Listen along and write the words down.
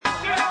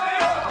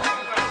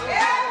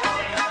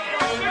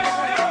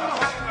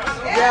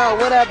Yo,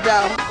 what up,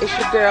 though? It's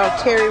your girl,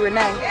 Terry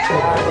Renee.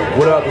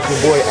 What up? It's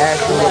your boy,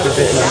 Ashton,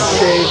 representing the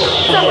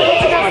So we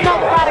need to go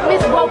smoke product,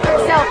 Miss Woke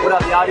herself. What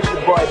up, y'all? This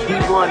your boy,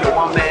 D1, the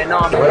one-man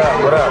army. What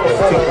up? What up?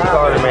 It's Tiki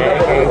Carter, man.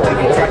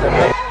 ATV Techno,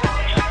 man.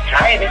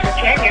 Hi, this is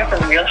Tanya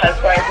from Real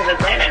Housewives of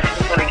Atlanta. I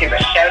just want to give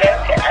a shout out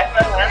to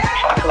SLM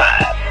Talk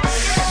Live.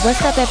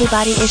 What's up,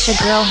 everybody? It's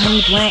your girl,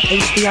 Honey Blunt,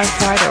 HBR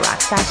star, the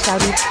Rockstar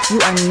Shouty. You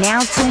are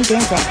now tuned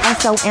in to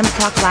SOM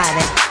Talk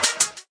Live.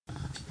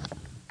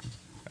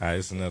 All right,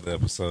 it's another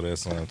episode of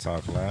SOM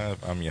Talk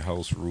Live. I'm your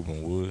host,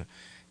 Ruben Wood,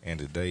 and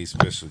today's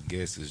special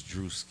guest is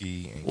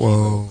Drewski and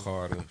Kilo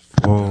Carter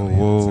from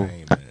Gunna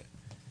Entertainment.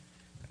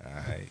 All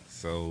right,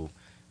 so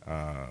we're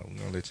going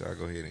to let y'all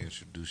go ahead and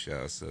introduce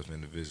yourself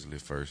individually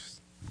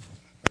first.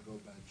 I go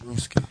by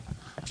Drewski.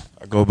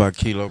 I go by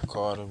Kilo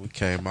Carter. We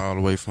came all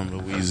the way from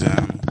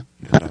Louisiana,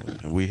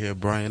 and we here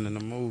bringing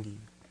the movement.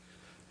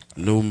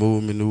 New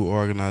movement, new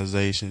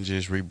organization,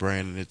 just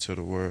rebranding it to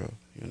the world,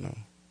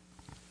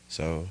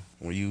 So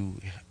when you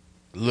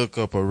look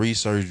up or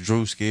research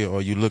Drewski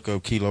or you look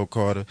up Kilo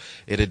Carter,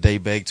 it'll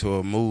date back to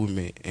a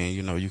movement, and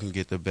you can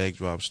get the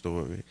backdrop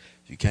story.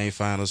 If you can't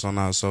find us on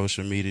our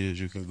social medias,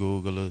 you can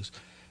Google us.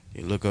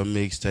 You look up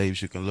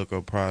mixtapes, you can look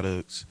up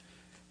products.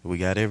 We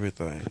got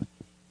everything.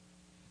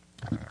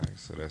 All right,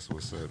 so that's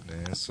what's up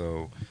then.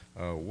 So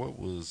what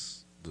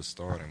was the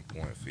starting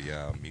point for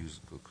y'all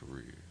musical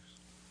careers?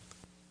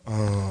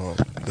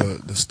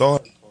 The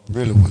starting point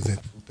really was in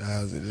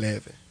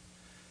 2011.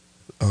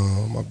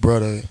 My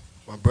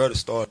brother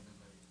started.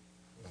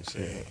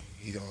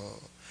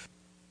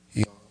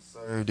 He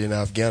served in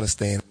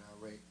Afghanistan and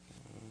Iraq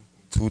in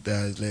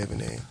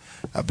 2011, and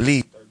I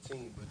believe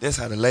 13. But that's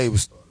how the label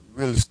started.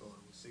 We really started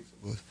with 6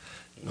 of us.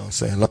 You know what I'm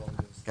saying? Long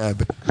as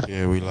SkyBaby.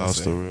 Yeah, we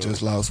lost the real.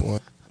 Just lost one.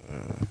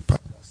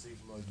 Probably about 6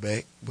 months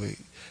back, but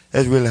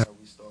that's really how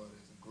we started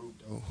as a group,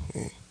 though.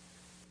 And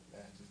now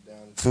just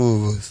down to 2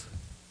 of us.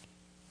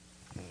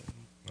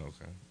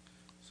 Okay.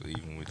 So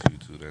even with you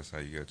two, that's how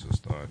you got your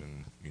start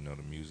in,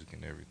 the music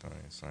and everything,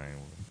 same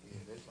way. Yeah,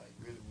 that's like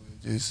really what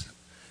it just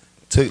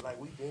took. Like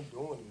we've been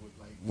doing it with,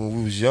 when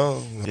we was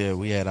young. Yeah,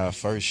 we had our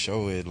first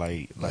show at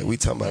like we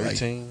talking about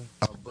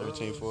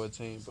 13,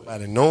 14.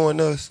 Somebody knowing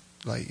us,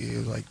 it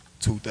was like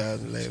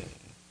 2011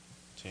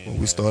 when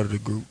we started the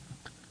group.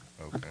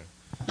 Okay.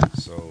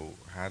 So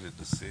how did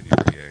the city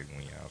react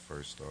when y'all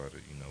first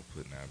started,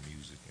 putting out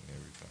music and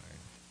everything?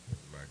 Was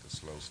it like a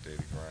slow,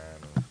 steady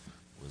grind, or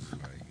was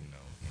it like,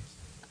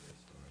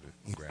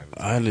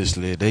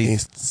 honestly,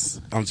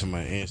 I'm to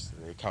my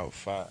instant. They caught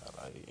fire,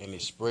 and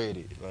it spread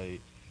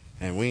it,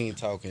 and we ain't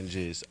talking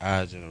just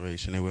our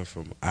generation. It went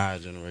from our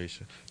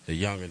generation, the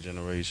younger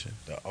generation,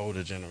 the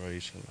older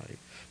generation,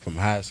 from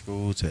high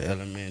school to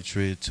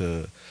elementary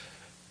to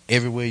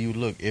everywhere you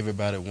look.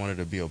 Everybody wanted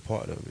to be a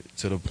part of it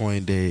to the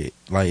point that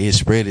it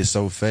spread it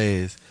so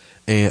fast.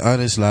 And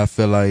honestly, I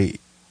feel like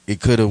it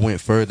could have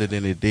went further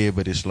than it did,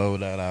 but it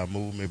slowed down our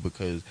movement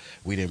because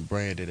we didn't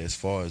brand it as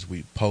far as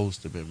we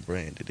supposed to been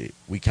branded it.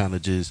 We kind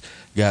of just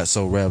got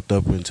so wrapped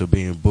up into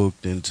being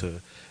booked into,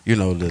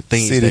 the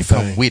things City that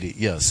come fame. with it.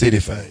 Yeah, city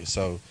fame.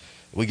 So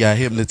we got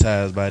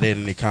hypnotized by that,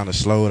 and it kind of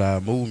slowed our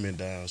movement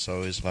down.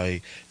 So it's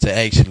like to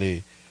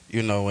actually,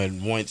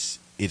 and once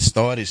it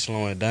started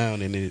slowing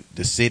down in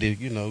the city,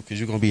 because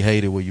you're going to be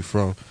hated where you're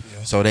from.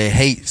 Yeah. So that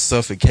hate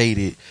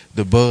suffocated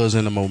the buzz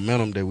and the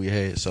momentum that we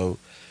had. So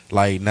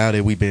now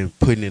that we've been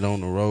putting it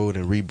on the road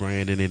and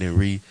rebranding it and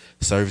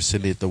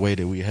resurfacing it the way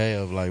that we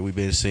have, we've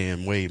been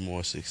seeing way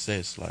more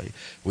success.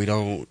 We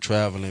don't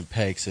travel in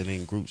packs and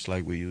in groups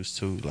like we used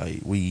to.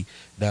 We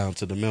down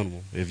to the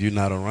minimum. If you're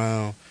not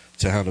around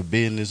to handle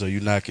business or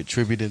you're not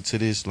contributing to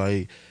this,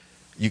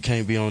 you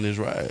can't be on this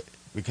ride.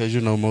 Because,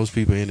 most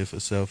people in it for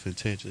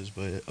self-intentions.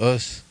 But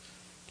us,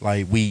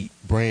 we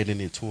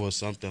branding it towards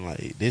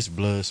something this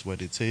blood,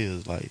 sweat, and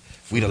tears.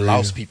 We done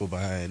lost people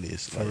behind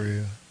this. For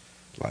real.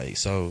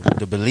 So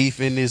the belief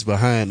in this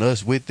behind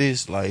us with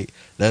this,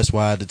 that's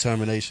why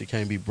determination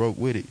can't be broke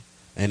with it.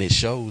 And it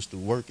shows through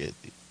work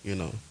ethic,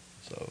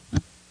 So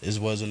this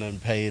wasn't nothing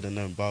paid or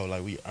nothing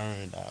bought. We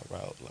earned our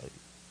route.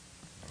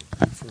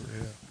 For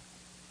real.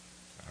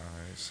 All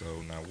right, so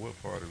now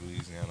what part of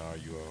Louisiana are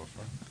you all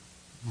from?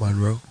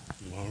 Monroe,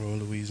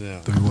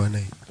 Louisiana.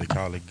 318. They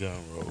call it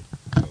Gunroe.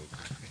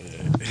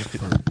 Okay.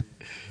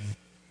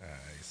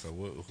 So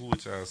who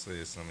would y'all say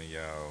is some of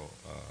y'all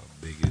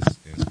biggest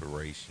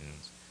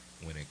inspirations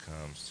when it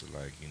comes to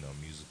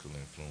musical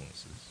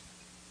influences?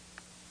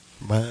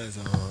 Mine's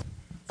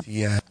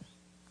T.I.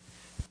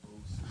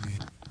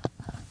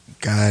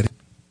 Got it.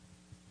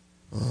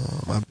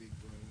 My big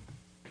brother.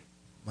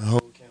 My whole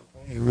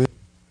campaign, really. You know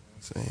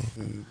what I'm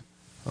saying?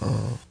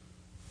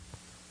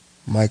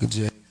 Michael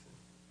Jackson.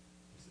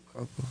 There's a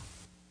couple.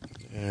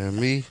 And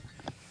me,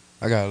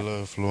 I got a little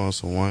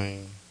influence on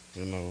Wayne.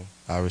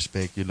 I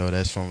respect,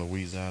 that's from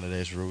Louisiana,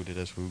 that's rooted,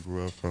 that's where we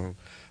grew up from.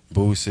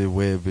 Boosie,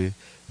 Webby.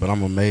 But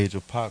I'm a major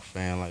Pac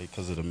fan,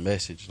 because of the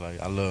message.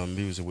 I love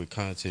music with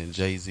content,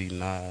 Jay-Z,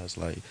 Nas,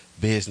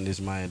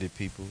 business-minded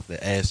people,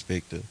 the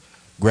aspect of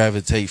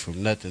gravitate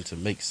from nothing to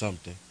make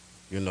something.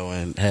 you know,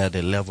 and have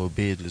that level of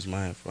business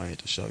mind frame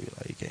to show you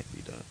like it can't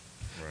be done.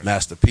 Right.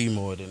 Master P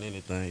more than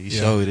anything. He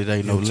showed it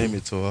ain't no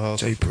limit to a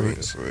hustle. Jay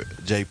Prince.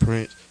 Jay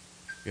Prince,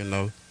 you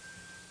know,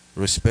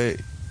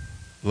 respect,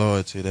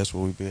 loyalty. That's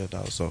what we build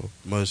out. So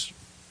much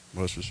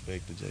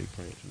respect to Jay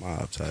Prince.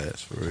 Mob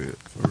ties for real.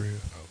 Okay.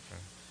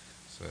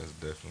 So that's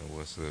definitely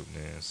what's up,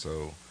 man.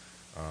 So,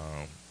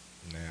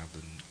 now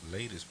the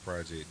latest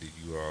project that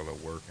you all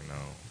are working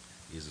on,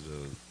 is it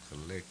a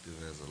collective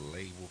as a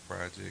label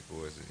project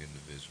or is it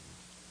individual?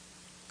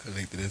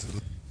 Collected as a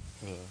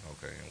Yeah.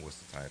 Okay, and what's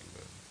the title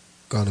of it?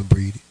 Gonna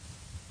Breed It.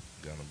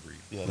 Gonna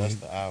Breed. Yeah, that's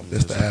the album.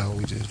 That's the album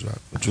we just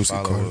dropped.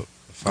 Drewski Carter.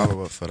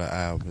 Follow up for the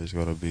album is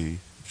gonna be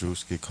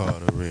Drewski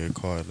Carter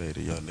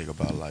reincarnated Young Nigga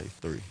About Life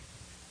 3. Okay.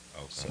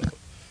 So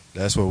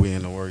that's what we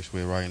in the works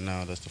with right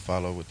now. That's the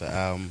follow with the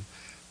album.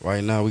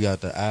 Right now we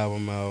got the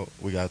album out.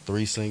 We got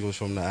 3 singles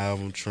from the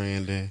album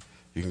trending.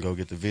 You can go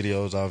get the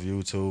videos off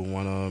YouTube.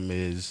 One of them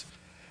is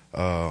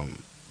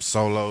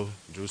Solo,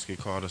 Drewski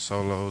Carter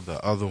Solo.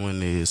 The other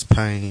one is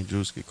Pain,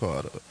 Drewski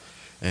Carter.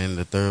 And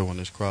the third one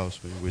is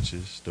Cross Me, which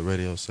is the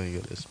radio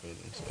single that's spinning.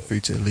 So.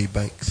 Featuring Lee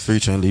Banks.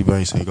 Featuring Lee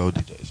Banks and Go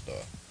DJ Star.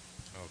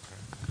 Okay.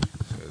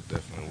 So that's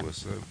definitely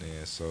what's up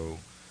then. So,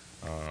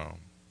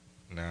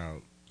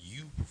 now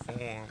you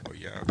perform or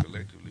y'all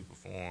collectively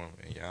perform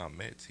and y'all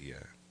met T.I.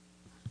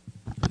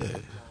 Yeah.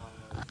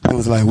 It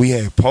was like we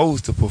had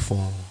posed to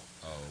perform.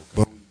 Oh, okay.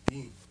 But we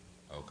didn't.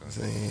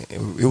 Okay.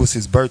 It was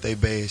his birthday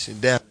bash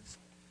in Dallas.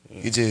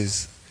 It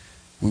just,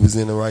 we was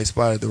in the right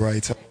spot at the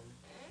right time.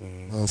 You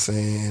know what I'm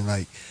saying?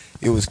 Like,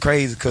 it was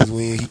crazy because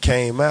when he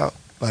came out,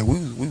 like, we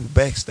was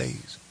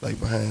backstage, like,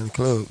 behind the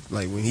club.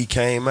 Like, when he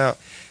came out,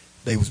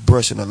 they was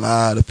brushing a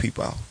lot of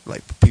people out.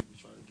 Like, people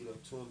trying to get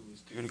up to him. The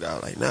security guy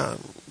was like, nah,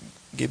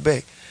 get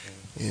back.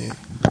 And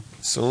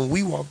soon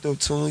we walked up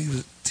to him, he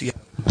was T.I.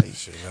 like,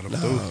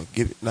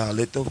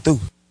 let them through. You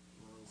know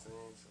what I'm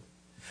saying? So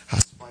I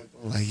spiked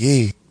on like,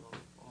 yeah,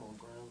 I'm on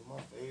ground with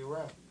my favorite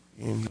rapper.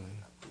 You know what I mean?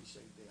 I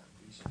appreciate that.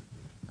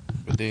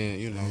 But then,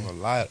 you know, a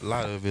lot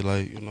of it,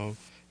 like, you know,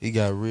 he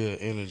got real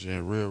energy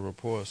and real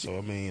rapport. So,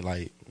 I mean,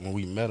 like, when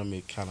we met him,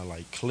 it kind of,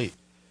 like, clicked.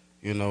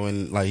 You know,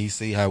 and, like, he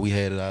see how we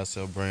had it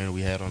ourselves brand.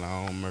 We had on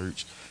our own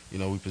merch. You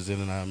know, we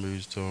presented our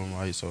merch to him,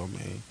 right? So, I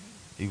mean,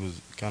 he was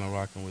kind of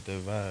rocking with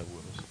that vibe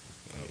with us.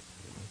 Like,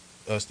 you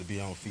know, us to be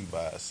on feet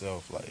by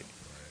ourselves, like.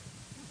 Right.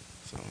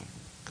 So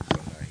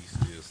now he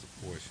still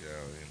supports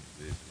y'all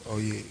individually. Oh,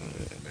 yeah.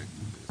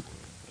 Collectively.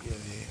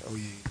 Yeah. Oh,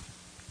 yeah.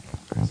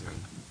 Okay,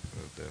 so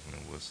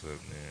definitely what's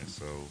up, man.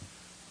 So,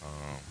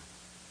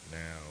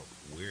 now,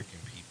 where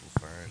can people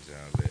find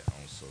y'all at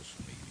on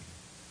social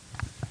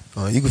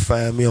media? You can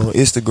find me on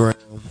Instagram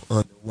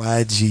under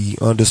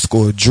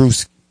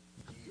YG_Drewski,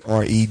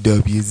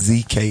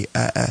 REWZKII.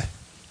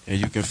 and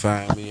you can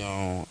find me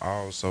on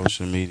all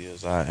social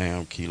medias. I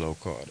am Kilo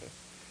Carter.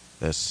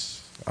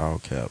 That's all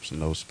caps,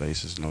 no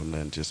spaces, no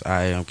nothing. Just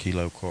I am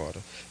Kilo Carter.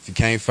 If you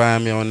can't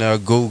find me on there,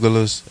 Google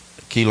us.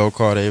 Kilo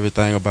Carter.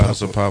 Everything about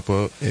us will pop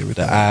up. Everything.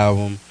 The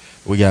album.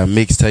 We got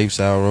mixtapes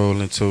out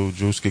rolling too.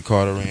 Drewski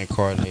Carter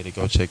Reincarnated.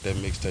 Go check that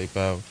mixtape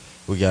out.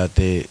 We got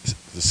the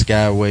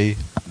Skyway,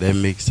 that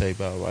mixtape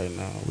out right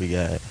now. We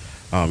got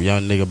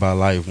Young Nigga by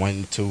Life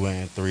 1, 2,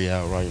 and 3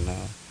 out right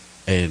now.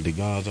 And the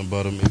Guns and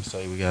Butter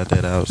mixtape, we got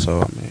that out. So,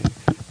 I mean,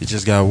 it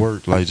just got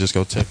work. Like, just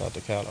go check out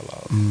the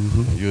catalog.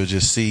 Mm-hmm. You'll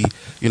just see,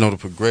 you know, the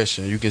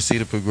progression. You can see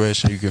the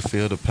progression. You can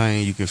feel the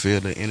pain. You can feel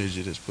the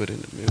energy that's put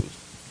in the music.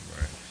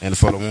 Right. And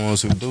for the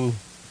ones who do,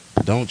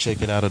 don't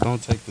check it out or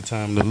don't take the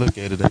time to look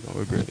at it. They're going to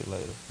regret it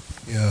later.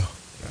 Yeah.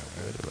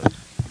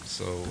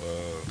 So,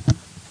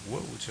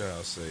 what would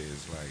y'all say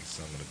is like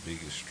some of the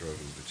biggest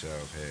struggles that y'all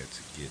have had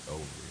to get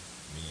over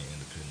being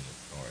independent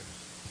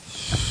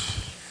artists?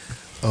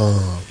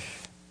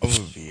 I'm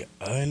going to be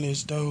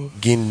honest, though.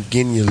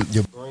 Getting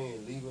your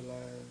brand legalized.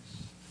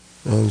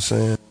 You know what I'm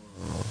saying?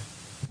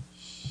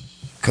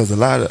 Because a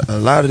lot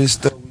of this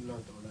stuff we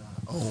learned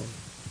on our own.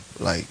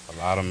 Like, A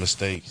lot of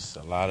mistakes,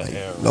 a lot of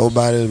errors.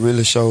 nobody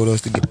really showed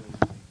us the game.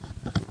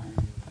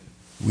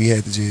 We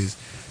had to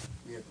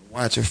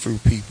watch a few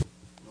people,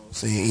 you know what I'm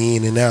saying,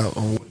 in and out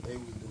on what they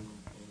was doing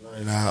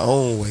and learn our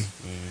own way.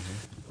 Mm-hmm.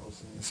 You know what I'm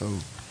saying? So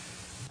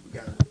we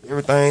got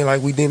everything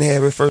like we didn't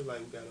have at first. Like,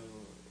 we got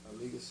a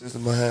legal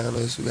system behind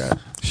us. We got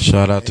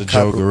Shout out to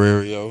Joe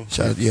Guerrero.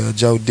 shout out,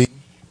 Joe D.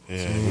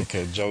 Yeah,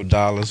 okay, Joe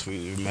Dollars.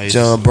 We made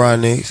John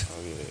Bronics.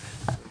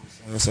 Oh,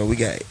 yeah. So we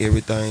got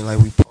everything like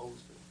we supposed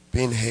to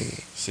been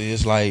had. See,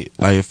 it's like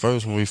at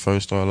first when we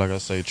first started, like I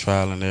say,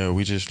 trial and error.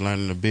 We just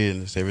learning the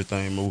business.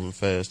 Everything moving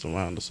fast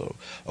around us. So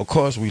of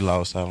course we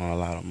lost out on a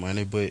lot of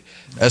money, but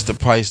that's the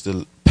price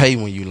to pay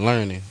when you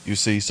learning. You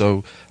see,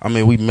 so I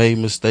mean, we made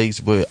mistakes,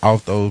 but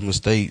off those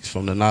mistakes,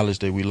 from the knowledge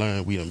that we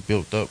learned, we done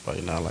built up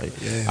right now. Like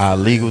our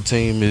legal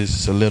team is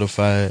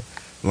solidified.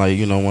 Like,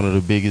 you know, one of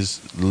the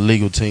biggest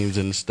legal teams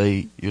in the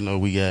state. You know,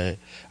 we got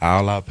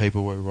all our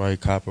paperwork right,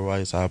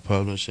 copyrights, our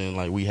publishing.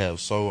 Like, we have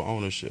sole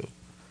ownership.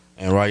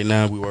 And right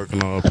now, we're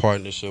working on a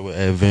partnership with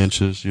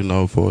Adventures, you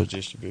know, for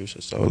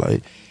distribution. So,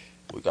 like,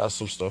 we got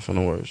some stuff in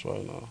the works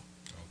right now.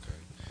 Okay,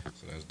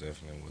 so that's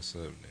definitely what's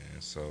up, man.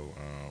 So,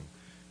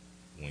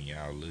 when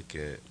y'all look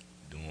at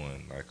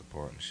doing like a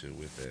partnership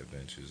with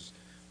Adventures,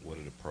 what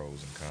are the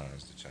pros and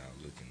cons that y'all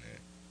looking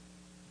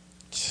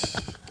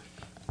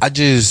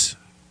at?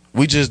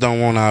 We just don't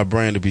want our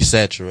brand to be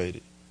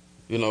saturated.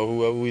 You know,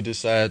 whoever we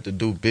decide to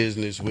do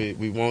business with,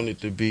 we want it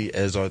to be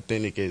as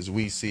authentic as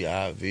we see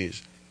our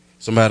vision.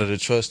 Somebody to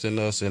trust in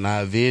us and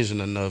our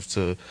vision enough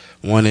to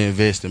want to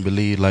invest and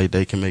believe like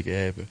they can make it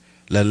happen.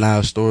 Letting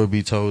our story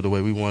be told the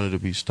way we want it to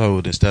be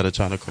told instead of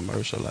trying to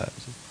commercialize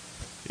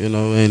it. You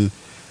know, and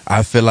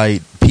I feel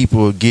like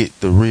people get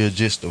the real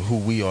gist of who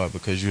we are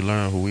because you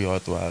learn who we are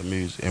through our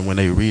music. And when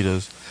they read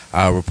us,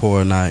 our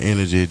rapport and our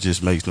energy, it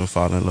just makes them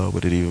fall in love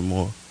with it even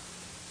more.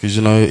 Because,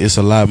 you know, it's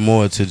a lot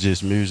more to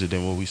just music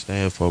than what we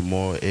stand for,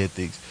 moral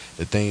ethics,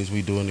 the things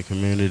we do in the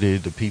community,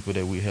 the people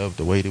that we help,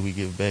 the way that we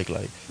give back.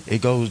 Like, it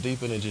goes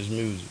deeper than just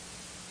music,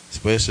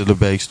 especially the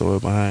backstory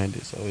behind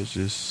it. So it's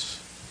just...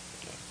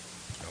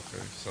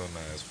 Okay, so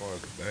now as far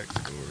as the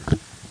backstory,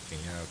 can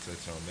y'all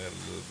touch on that a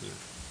little bit?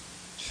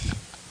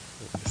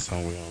 It's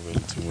something we don't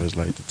really too much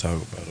like to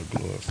talk about or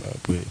glorify,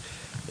 but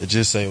it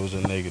just say it was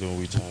a negative and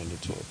we turned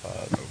it to a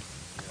positive.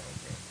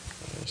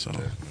 Okay. So.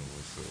 Definitely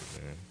what's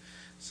up, man.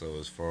 So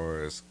as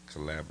far as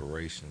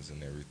collaborations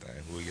and everything,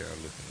 who are y'all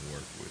looking to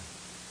work with?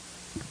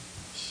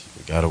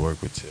 We gotta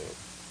work with Tip.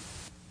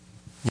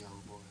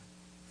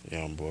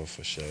 Young boy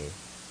for sure.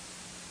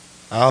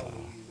 All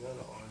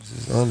Louisiana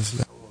artists,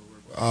 honestly, I want to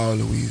work with all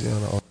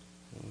Louisiana artists.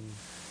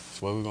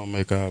 That's where we're gonna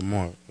make our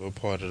mark. We're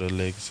part of the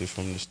legacy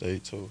from the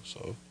state too.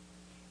 So,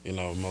 you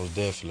know, most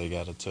definitely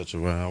gotta touch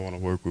around. I wanna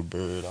work with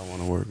Bird, I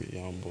wanna work with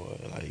Young Boy,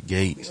 like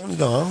Gates. I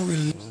don't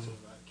really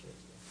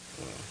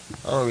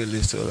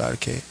listen to a lot of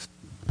cats.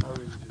 I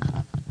really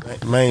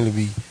just mainly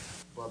be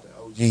bumping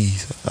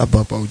OGs. I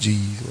bump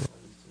OGs. Man.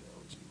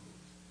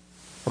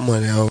 I'm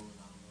on that old.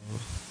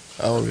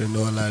 I don't really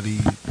know a lot of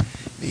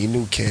these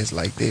new cats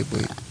like that,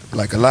 but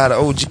like a lot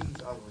of OGs I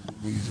want to do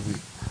music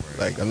with.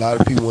 Like a lot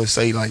of people want to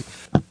say like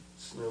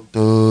Slim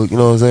Thug, you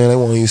know what I'm saying? They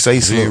won't even say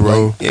Slim.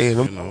 Like, yeah,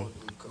 them, you know,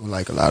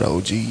 like a lot of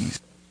OGs.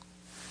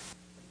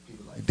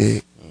 People like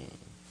that.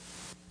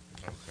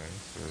 Okay,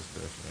 so that's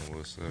definitely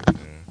what's up,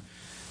 man.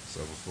 So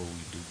before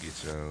we do get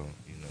y'all,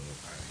 you know,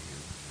 out of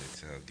here, let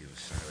y'all give a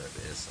shout out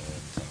to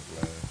SOM Talk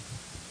Live.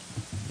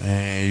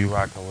 Man, you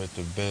rocking with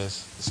the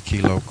best. It's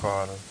Kilo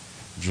Carter,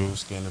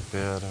 Drewski in the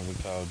building. We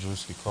call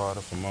Drewski Carter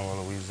from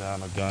Monroe,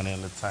 Louisiana. GUNNAh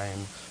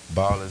Entertainment,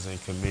 Ballers in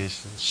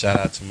Commission. Shout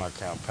out to my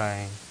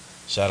campaign.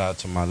 Shout out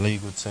to my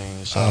legal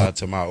team. Shout out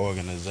to my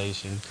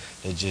organization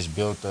that just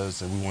built us,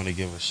 and we want to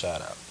give a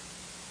shout out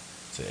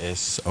to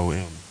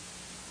SOM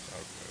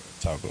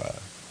Talk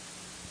Live.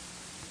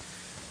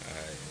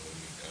 Alright, let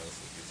me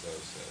also get y'all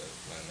a shout out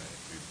to Fly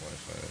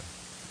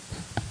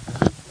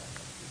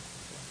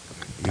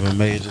 93.5. Give a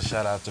major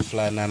shout out to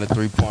Fly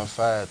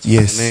 93.5.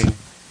 Yes.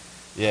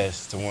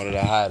 Yes, to one of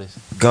the hottest.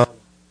 Gunnas.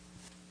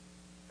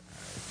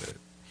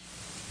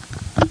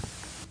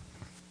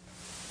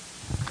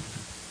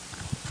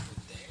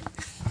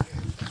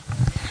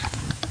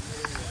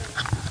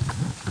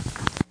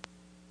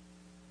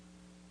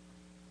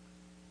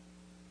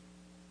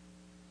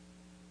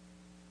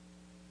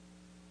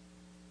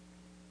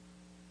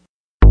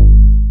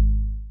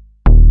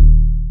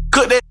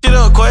 Cook that shit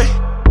up, Quay.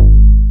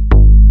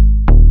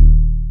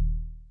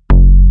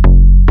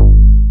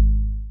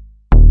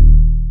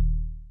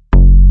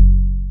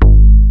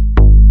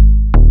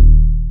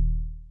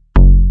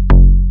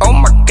 Oh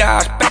my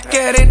gosh, back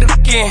at it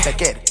again.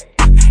 Back at it.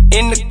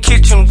 In the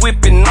kitchen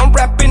whipping, I'm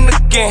rapping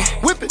again.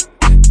 Whipping.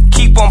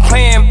 Keep on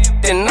playing,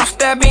 then I'm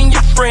stabbing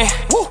your friend.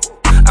 Woo.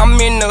 I'm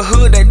in the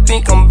hood, they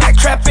think I'm back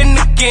trapping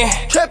again.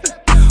 Trapping.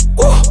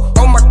 Woo.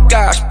 Oh my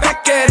gosh,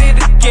 back at it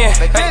again.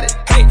 Back at it.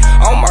 Hey,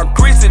 on my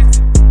grizzly,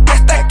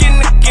 that's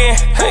stacking again.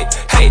 Hey,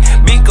 hey,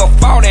 big up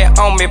all that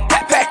on me,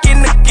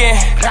 backpacking again.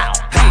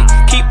 Hey,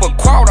 keep a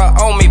quarter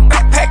on me,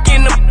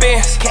 backpacking the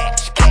Benz.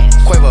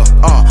 Quavo,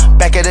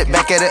 back at it,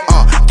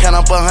 count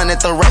up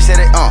 100, throw racks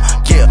at it,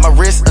 yeah, my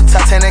wrist a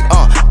Titanic,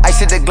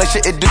 ice at the glacier,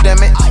 it do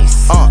damage,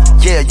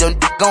 yeah, your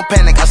gon'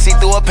 panic, I see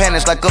through a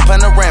panic like a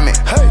panoramic,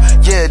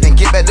 yeah, then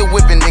get back to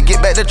whipping, then get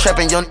back to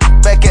trapping, your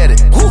back at it,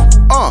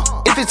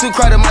 if it's too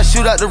crowded, might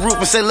shoot out the roof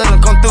and say let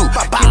them come through,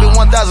 keep it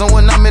 1,000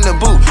 when I'm in the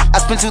booth,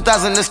 I spend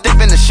 2,000 to step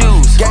in the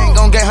shoes, gang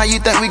gon' gang, how you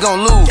think we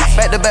gon' lose,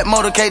 back to back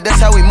motorcade, that's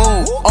how we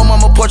move, on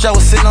mama porch, I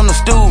was sitting on the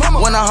stool,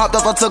 when I hopped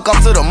up, I took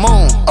off to the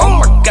moon, oh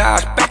my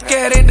gosh, back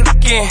at it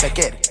again. Back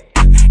at it.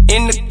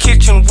 In the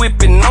kitchen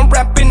whipping, I'm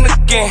rapping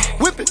again.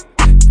 Whipping.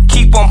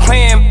 Keep on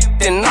playing,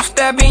 then I'm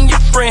stabbing your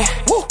friend.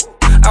 Woo.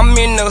 I'm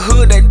in the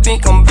hood, they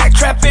think I'm back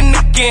trapping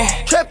again.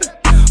 Trapping.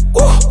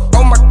 Woo.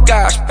 Oh my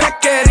gosh,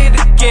 back at it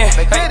again.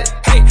 Back at it.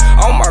 Hey,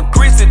 on my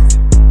grizzly,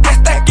 that's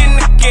stacking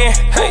again.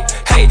 Hey,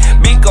 hey,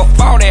 big up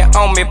all that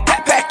on me,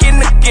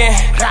 backpacking again.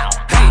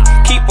 Hey,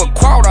 keep a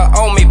quarter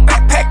on me,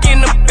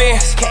 backpacking the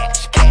Benz.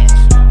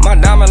 My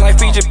diamond like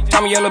feature,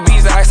 Tommy yellow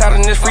bees, I ice out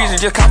in this freezer,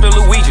 just cop the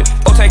Luigi.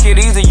 Oh, take it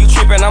easy, you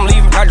trippin', I'm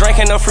leaving. I drank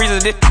in the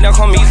freezer, this don't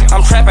come easy. I'm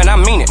trappin', I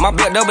mean it. My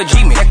belt double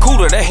G me. That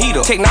cooler, that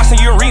heater. Take Knox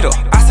and Ureta.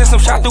 I sent some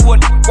shot through a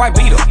white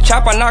beater.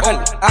 Chopper knockin'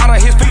 out of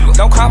his feet.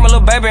 Don't call me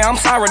little baby, I'm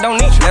sorry, don't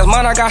need you. Last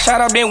month I got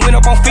shot up, then went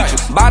up on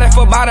features. Body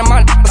for body,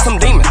 my some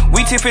demon.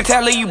 We tip it,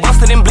 tally, you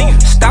busted and bleeding.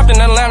 Stopped in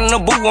Atlanta in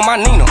the booth with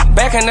my Nina.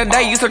 Back in the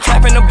day, used to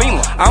trap in the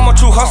Beamer. I'm a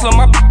true hustler,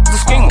 my the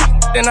schemer.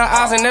 In her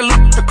eyes and that look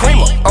the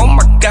creamer. Oh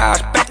my gosh,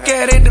 back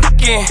at it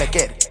again. Back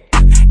at it.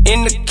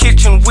 In the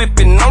kitchen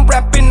whipping, I'm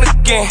rapping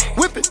again.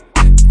 Whip it.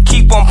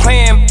 Keep on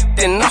playing,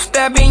 then I'm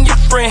stabbing your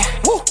friend.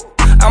 Woo.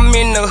 I'm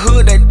in the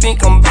hood, they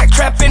think I'm back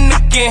trapping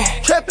again.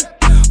 Trapping.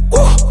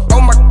 Woo.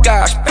 Oh my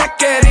gosh,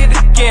 back at it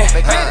again.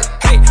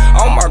 Hey,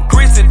 on my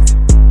grizzly,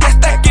 that's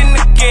stacking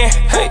again.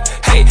 Hey,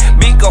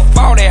 big up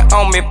all that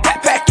on me,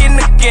 backpacking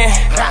again.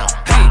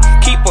 Hey,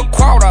 keep a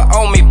quarter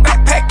on me,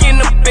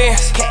 backpacking the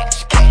Benz.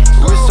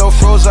 Wrist so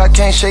froze, I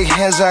can't shake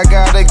hands, I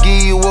gotta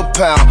give you a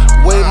pound.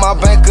 Weigh my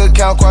bank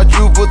account,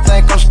 quadruple,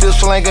 think I'm still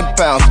slanging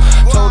pounds.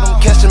 Told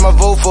them casting my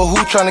vote for who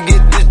tryna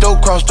get this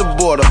dope cross the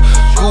border.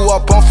 Grew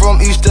up, I'm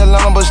from East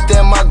Atlanta, but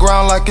stand my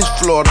ground like it's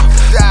Florida.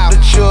 The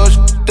judge,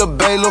 the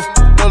bailiff,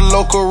 the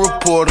local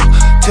reporter.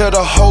 Tell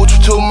the whole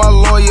truth to my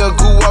lawyer,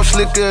 grew up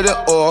slicker than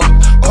oil.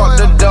 Parked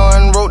the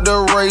Dawn, wrote the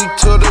raid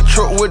to the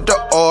truck with the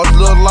odds.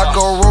 Look like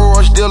a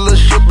Rolls, still a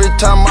ship every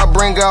time I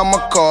bring out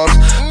my cars.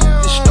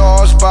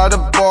 Stars by the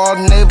bar,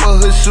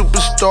 neighborhood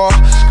superstar.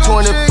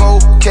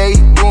 24K,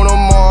 Bruno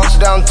Mars,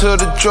 down to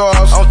the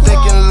drawers. I'm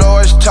thinking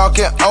large,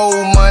 talking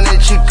old money,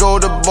 Chico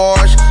the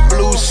bars.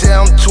 Blue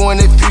Sound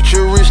 20,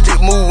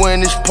 futuristic, move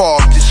when it's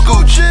parked. It's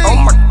Gucci. Oh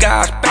my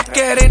gosh, back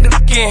at it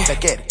again.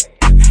 Back at it.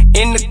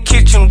 In the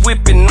kitchen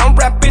whipping, I'm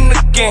rapping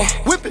again.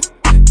 Whip it.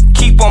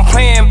 Keep on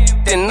playing,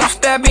 then I'm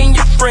stabbing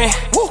your friend.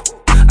 Woo.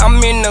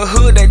 I'm in the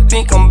hood, they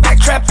think I'm back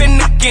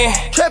trapping again.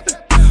 Trapping.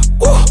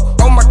 Woo.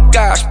 Oh my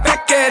gosh,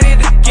 back at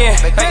it again.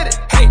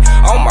 Hey,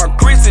 on my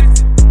grizzly,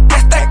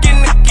 that's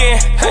stacking again.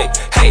 Hey,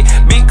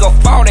 big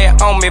up all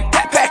that on me,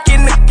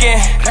 backpacking again.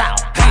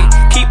 Hey,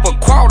 keep a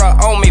quarter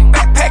on me,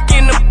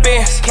 backpacking the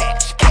Benz.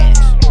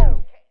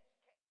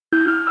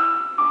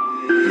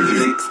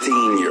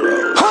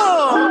 16-year-old.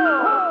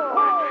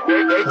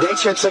 They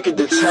check it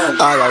to 10.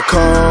 I got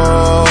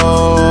calls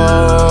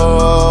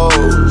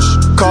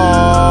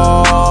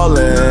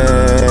calling.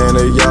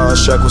 The young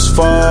check was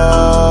full.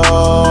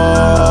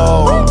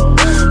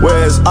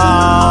 Where's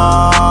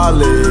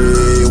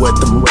Ollie with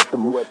them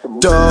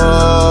dough?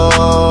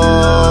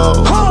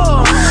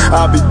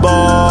 I be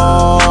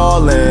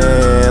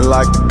ballin'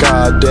 like a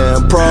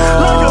goddamn pro.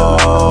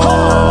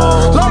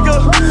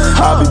 I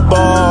be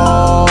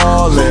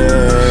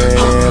ballin'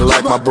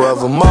 like my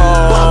brother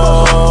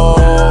Mo.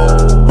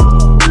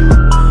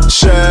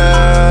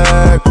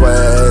 Check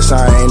West,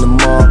 I ain't the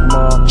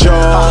Mark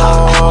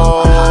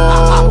Joe.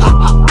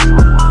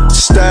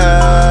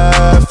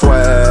 Steph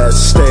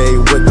West, stay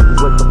with the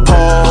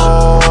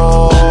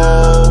pole.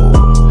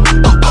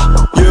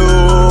 You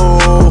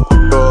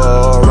go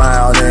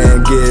around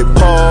and get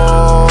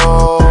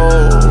pulled.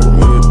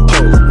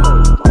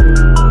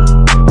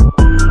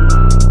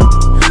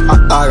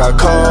 I got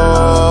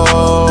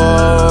calls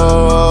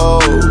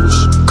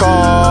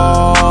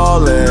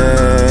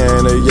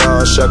calling. The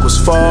young check was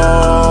full.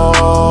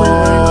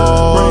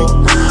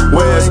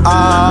 Where's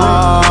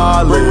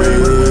Ollie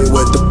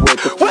with the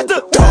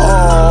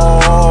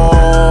dog?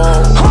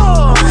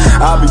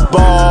 I be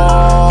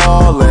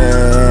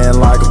ballin'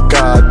 like a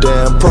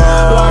goddamn pro.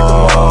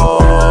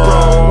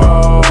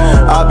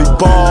 I be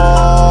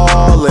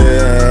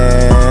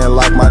ballin'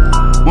 like my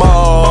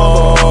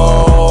Mo.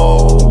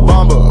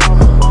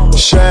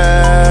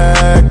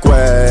 Check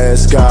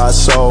West got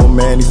so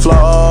many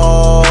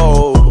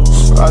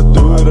flows. I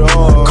do it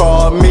all.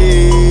 Call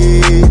me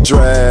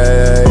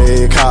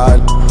Drake.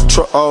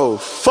 Oh,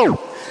 phone.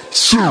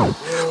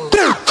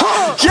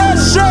 Yeah,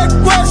 Check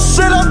West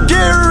said I'm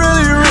getting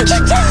really rich.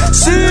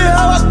 See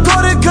how I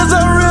got it, cause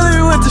I'm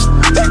really with this.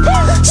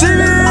 See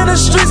me in the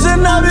streets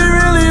and I be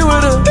really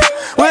with a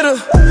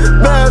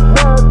bad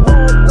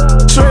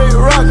straight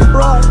rocket.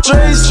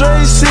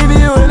 Straight see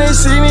me when they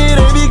see me,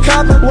 they be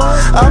copping.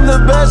 I'm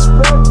the best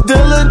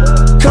dealer,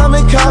 come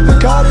and cop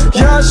it.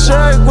 Yeah,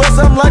 Check West,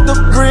 I'm like the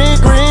green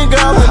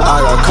goblin.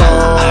 I got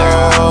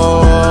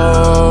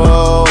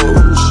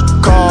calls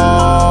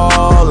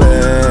calling.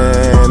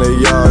 The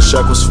young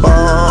check was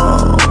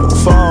phone.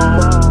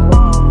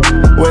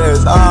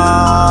 Where's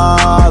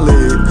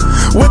Ollie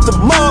with the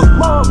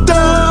mug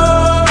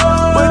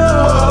down? With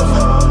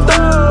the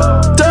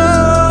mug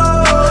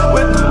down.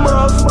 With the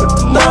mug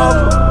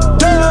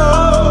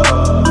down.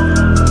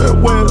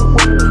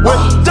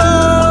 With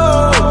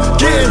down.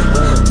 Get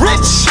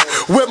rich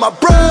with my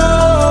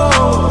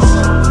bros.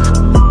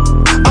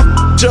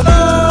 I'm Joe,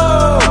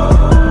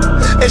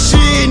 and she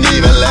ain't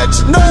even let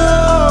you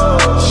know.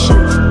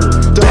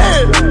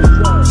 Damn,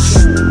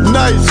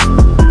 nice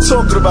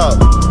talking about.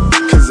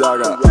 Cause I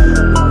got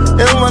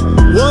and my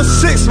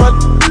 1-6, my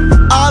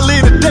I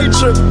lead a day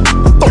trip.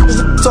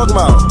 Talking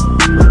about.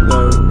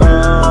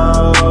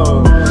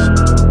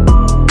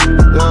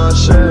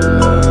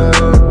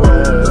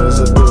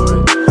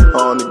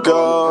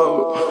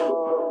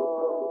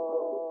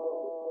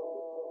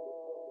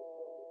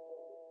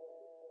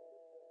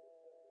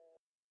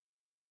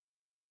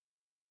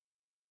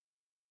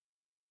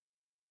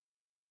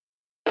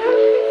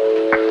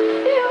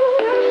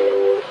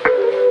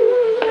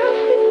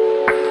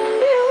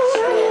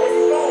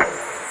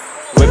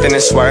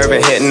 been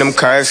swerving, hitting them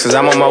curves, cause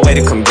I'm on my way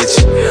to come get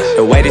you.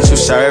 The way that you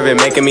serve it,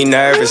 making me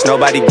nervous,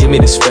 nobody give me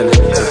this feeling.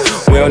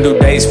 We don't do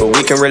dates, but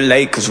we can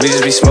relate, cause we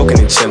just be smoking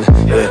and chilling.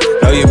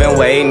 Know you been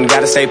waiting,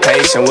 gotta stay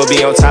patient, we'll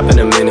be on top in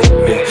a minute.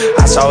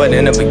 I saw it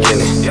in the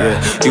beginning.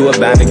 You were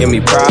bound to give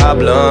me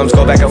problems,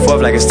 go back and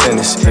forth like it's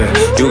tennis.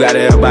 You got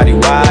everybody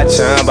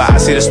watching, but I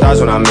see the stars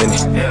when I'm in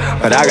it.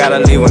 But I gotta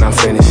leave when I'm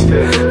finished.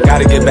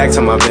 Gotta get back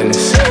to my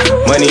business.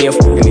 Money and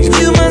fucking these.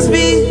 You must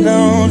be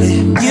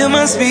lonely, you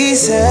must be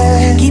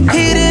sad. Keep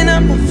hitting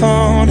up my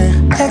phone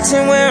and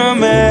texting where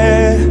I'm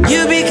at.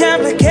 You be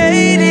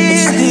complicated,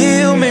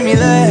 still make me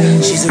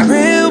laugh. She's a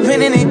real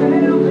pain in it,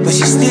 but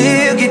she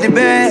still get the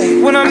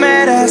bag. When I'm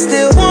mad, I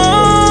still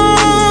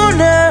want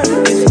her.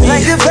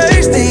 Like the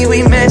first day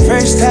we met,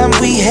 first time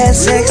we had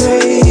sex.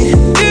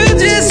 You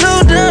just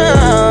hold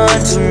on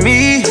to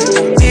me,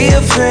 don't be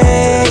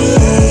afraid.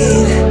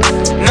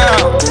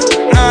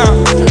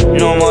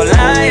 No more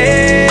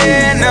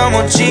lying, no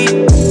more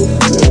cheating,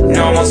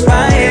 no more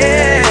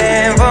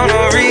spying for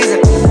no reason.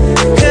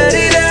 Cut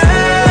it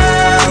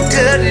out.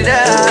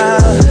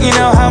 You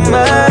know how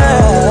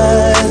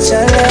much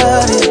I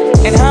love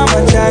you and how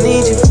much I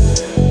need you.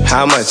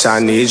 How much I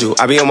need you.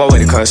 I be on my way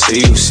to come see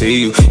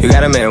you. You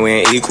got a man, we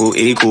ain't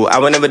equal. I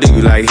would never do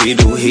you like he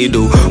do.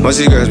 Most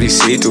of these girls be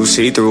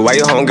see-through. Why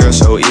your homegirl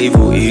so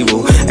evil?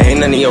 Ain't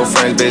none of your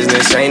friends'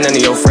 business.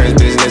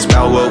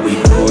 About what we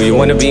do. You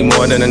wanna be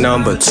more than a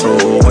number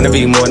two. Wanna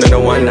be more than a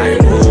one night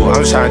rule.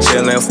 I'm tryna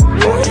chill and f on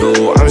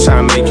you. I'm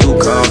tryna make you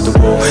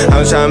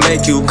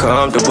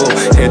comfortable.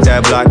 Hit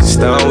that block and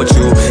stun with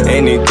you.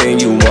 Anything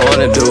you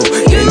wanna do.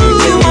 You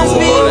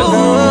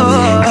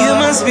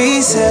must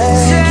be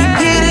sad.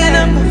 Keep hitting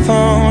up my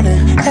phone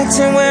and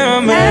asking where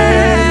I'm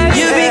at.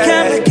 You be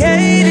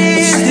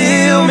complicated,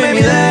 still make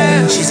me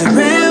laugh. She's a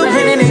real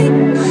pain in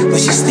it, but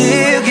she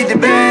still get the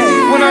bag.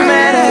 When I'm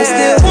mad, I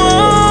still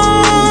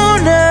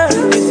want her.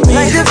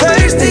 Like the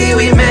first day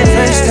we met,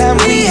 first time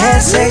we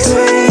had sex.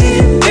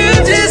 You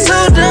just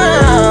hold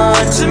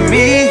on to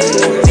me,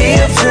 don't be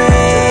afraid.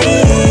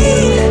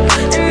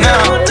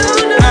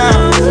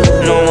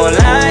 No more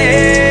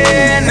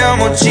lying, no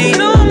more cheating,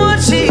 no more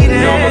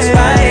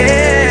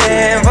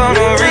spying for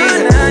no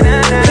reason.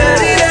 Cut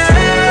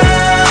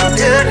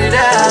it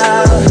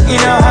out. You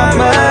know how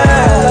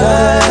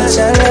much I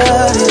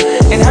love you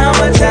and how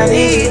much I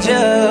need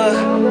you.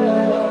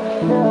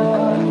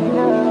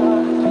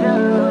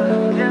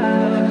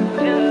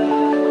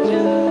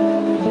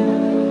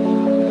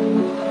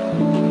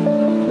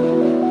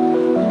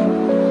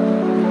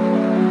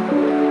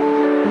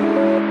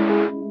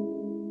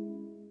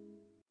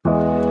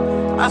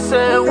 I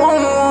said,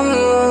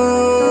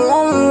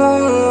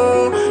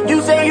 you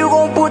say you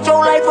gon' put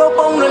your life up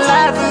on the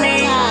line for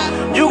me.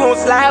 You gon'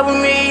 slide with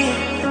me.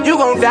 You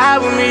gon' die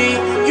with me.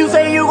 You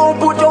say you gon'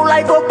 put your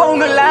life up on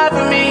the line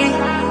for me. You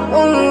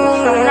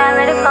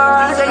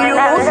say you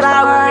gon'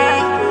 slide with me.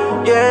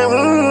 Yeah,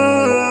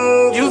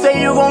 you say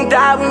you gon'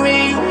 die with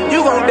me.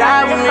 You gon'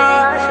 die with me.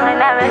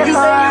 You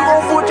say you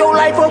gon' put your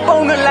life up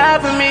on the line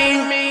for me.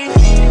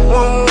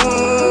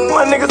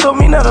 My niggas told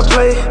me not to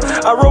play.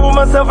 I roll with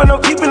myself and I'm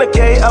keeping the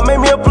K. I made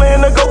me a plan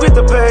to go get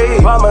the pay.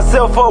 Buy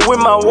myself up with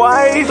my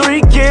wife.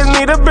 3 kids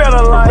need a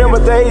better life. Remember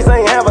days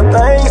ain't have a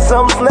thing.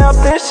 Something snapped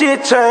and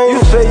shit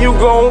changed. You say you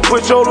gon'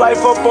 put your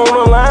life up on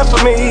the line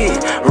for me.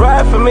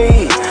 Ride for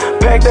me.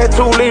 Pack that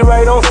 2-liter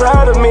right on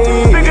side of me.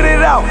 Figured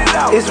it out.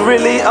 It's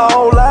really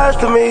all lies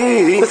to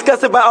me.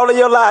 Disgusted by all of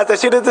your lies. That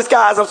shit is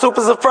disguised. I'm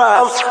super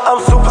surprised. I'm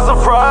super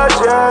surprised,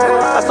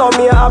 yeah. I saw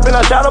me and Hop and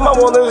I shot him. I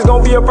wonder it's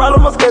gonna be a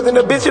problem. I'm scared in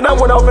the bitch and I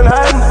went off and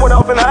hiding.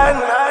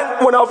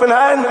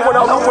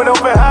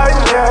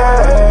 Yeah.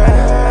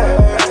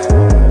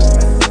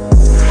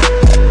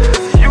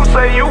 You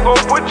say you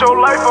gon' put your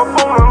life up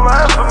on the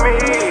line for me.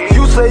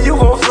 You say you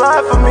gon'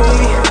 slide for me.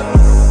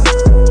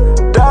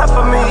 Die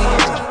for me.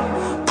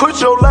 Put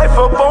your life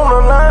up on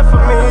the line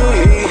for me.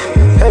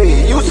 Hey,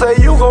 you say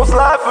you gon'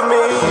 slide for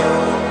me.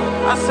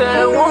 I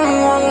said,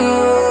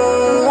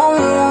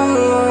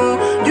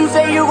 you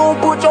say you gon'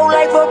 put your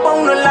life up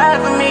on the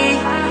line for me.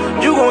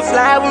 You gon'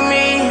 slide with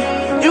me.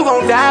 You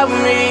gon' die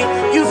with me.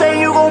 You say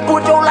you gon'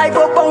 put your life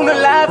up on the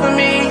line for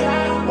me.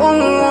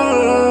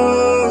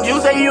 You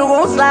say you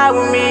gon' slide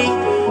with me.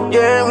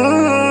 Yeah,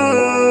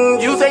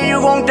 you say you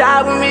gon'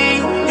 die with me.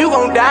 You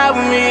gon' die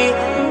with me.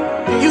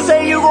 You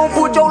say you gon'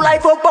 put your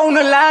life up on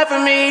the line for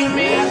me.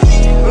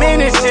 Man,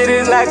 this shit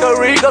is like a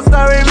Rico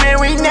story, man,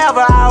 we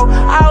never out.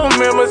 I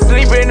remember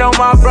sleeping on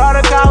my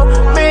brother couch.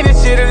 Man,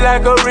 this shit is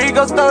like a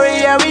Rico story,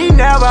 yeah, we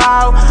never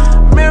out.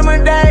 Remember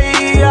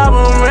day, I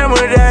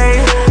remember day.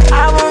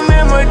 I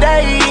remember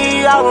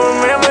day, I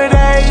remember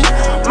day.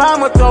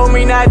 Mama told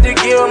me not to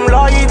give them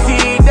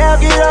loyalty, they'll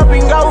get up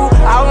and go.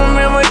 I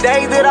remember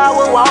days that I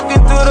was walking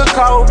through the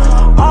cold.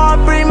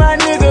 Aubrey, my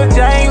nigga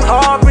James,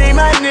 Aubrey,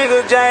 my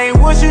nigga James.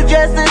 What you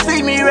just to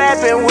see me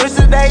rapping. Wish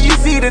the day you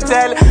see the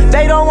talent.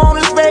 They don't wanna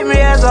expect me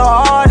as a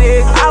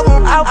artist. I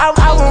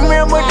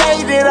remember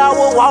days that I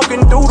was walking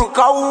through the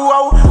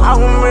cold. I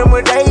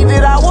remember days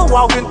that I was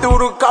walking through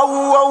the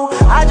cold.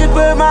 I just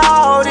put my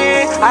heart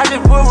in, I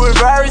just put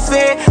reverse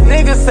in.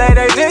 Niggas say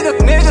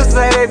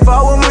they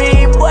fuck with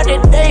me, but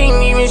they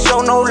ain't even show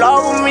no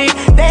love with me.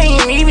 They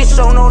ain't even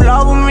show no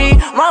love with me.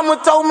 Mama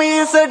told me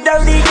it's a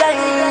dirty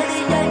game.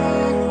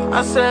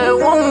 I said,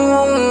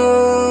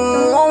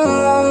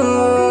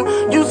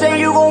 you say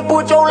you gon'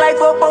 put your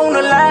life up on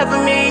the line for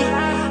me.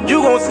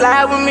 You gon'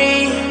 slide with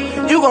me.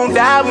 You gon'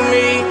 die with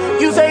me.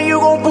 You say you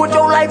gon' put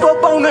your life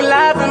up on the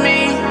line for me.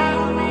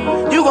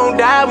 You gon'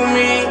 die with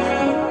me.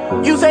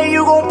 You say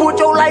you gon' put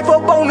your life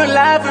up on the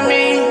line for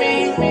me.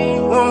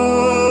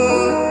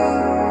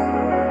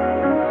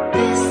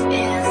 This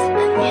is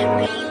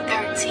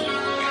MB13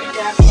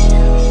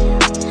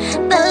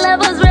 production. The love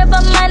was real,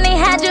 but money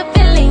had you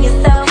feeling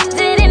yourself.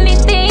 Did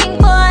anything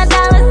for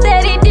 $1,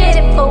 said he did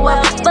it for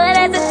wealth. But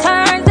as it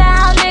turns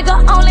out, nigga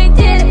only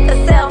did it for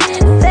self.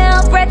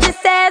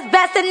 Self-righteous ass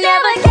bastard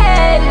never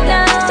cared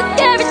enough. Took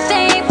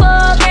everything for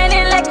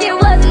granted like it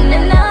wasn't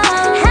enough.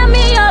 Had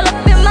me all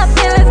up in my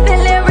feelings,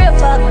 feeling real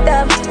fucked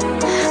up.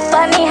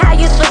 Funny how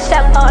you switched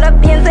up all the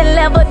pins and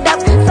leveled up.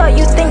 So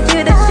you think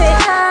you the shit,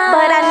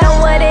 but I know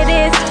what it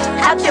is.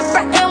 Out here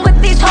frontin' with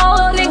these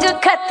hoes, nigga,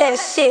 cut that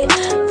shit.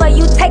 For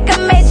you take a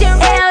major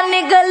L,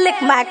 nigga,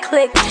 lick my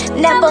click.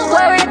 Never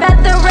worry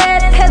about the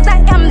rest, cause I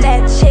am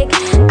that chick.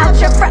 Out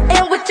here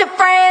frontin' with your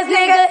friends,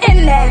 nigga,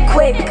 in that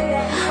quick.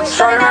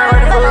 Shorty not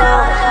ready for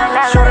love.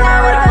 Shorty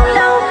not ready for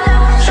love.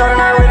 Shorty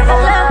not ready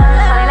for love.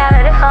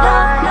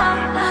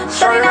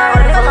 Shorty not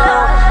ready for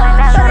love.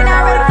 Shorty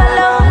not ready for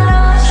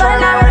love.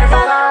 Shorty not ready for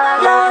love.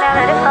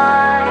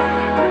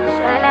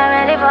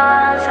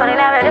 Shorty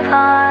not ready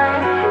for.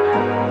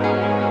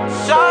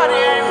 Shorty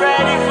ain't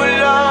ready for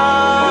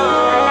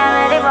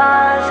love.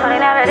 Shorty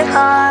not ready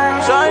for.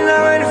 Shorty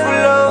not ready for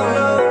love.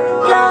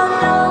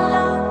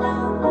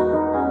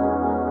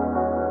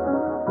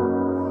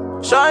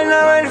 Shorty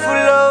not ready for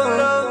love.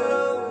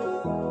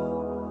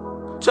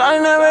 Shorty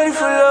not ready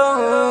for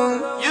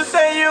love. You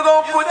say you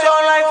gon' put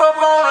your life up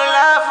on the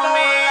line for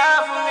me.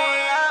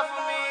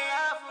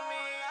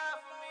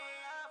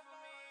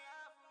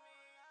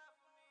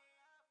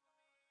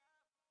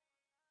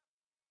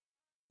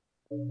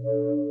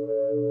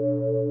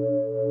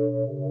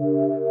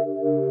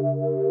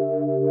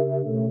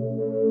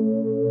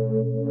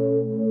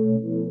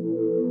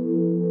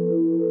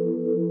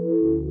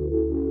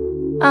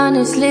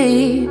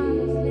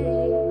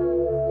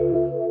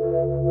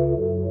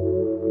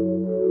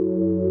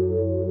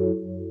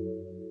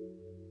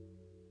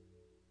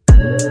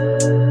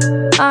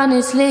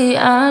 Honestly,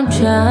 I'm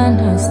trying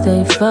to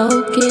stay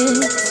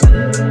focused.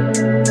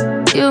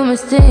 You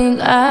must think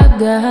I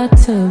got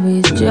to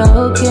be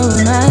joking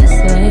when I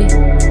say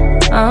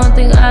I don't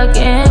think I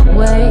can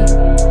wait.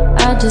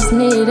 I just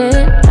need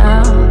it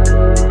now.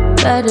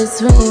 Let it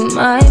swing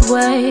my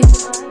way.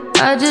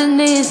 I just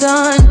need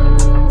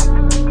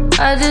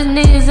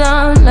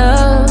some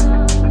love.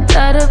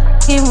 Tired of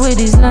f***ing with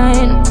these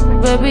lines.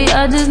 Baby,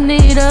 I just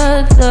need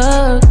a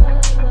thug.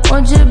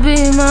 Won't you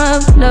be my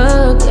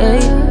plug,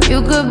 ayy?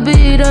 You could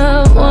be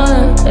the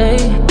one,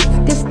 ayy.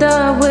 Get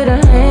started with a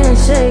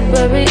handshake,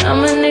 baby.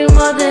 I'ma need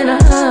more than a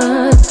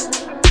hug.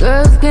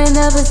 Girls can't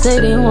never say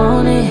they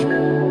want it.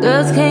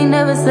 Girls can't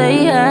never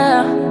say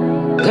yeah.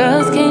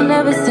 Girls can't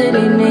never say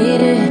they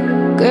need it.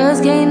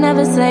 Girls can't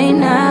never say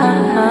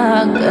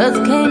nah. Girls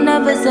can't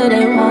never say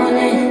they want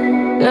it.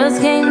 Girls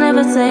can't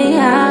never say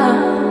how.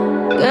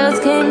 Girls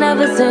can't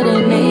never say they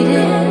need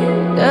it.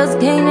 Girls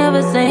can't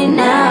never say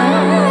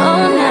nah.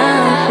 Oh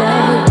nah,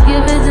 baby,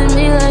 give it to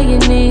me like you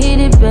need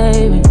it,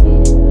 baby.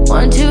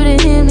 Want you to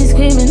hear me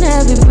screaming,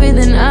 heavy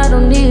breathing. I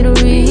don't need a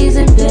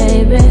reason,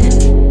 baby.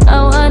 I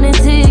want it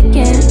till you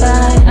can't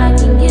buy. I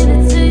can give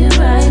it to you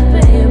right,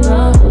 baby.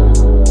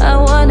 I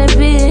wanna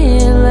be a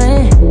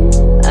healing.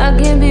 I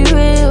can be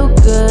real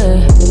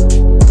good.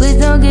 Please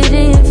don't get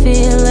in your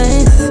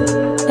feelings.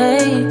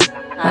 Hey,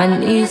 I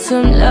need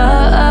some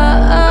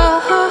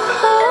love.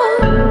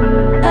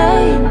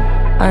 Hey,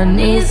 I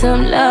need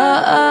some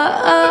love.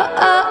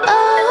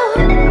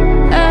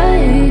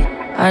 Hey,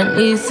 I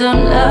need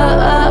some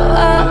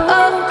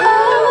love.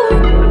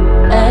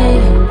 Hey,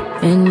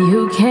 and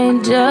you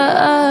can't judge.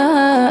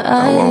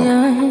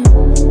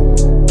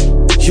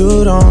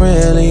 You don't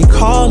really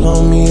call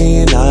on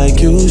me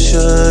like you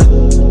should.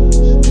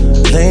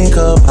 Link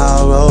up,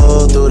 I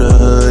roll through the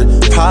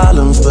hood.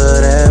 Problems,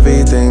 but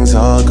everything's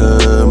all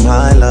good.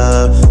 My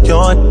love,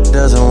 your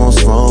doesn't want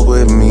smoke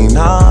with me.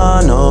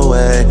 Nah, no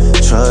way.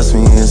 Trust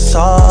me, it's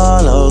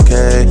all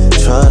okay.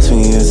 Trust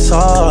me, it's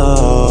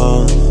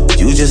all.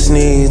 You just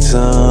need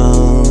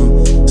someone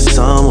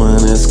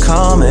that's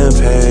calm and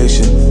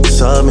patient.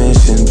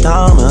 Submission,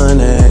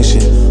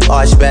 domination.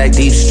 Arch back,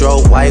 deep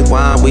stroke, white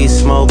wine, we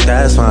smoke.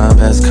 That's my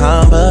best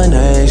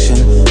combination.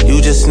 You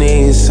just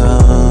need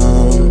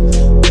some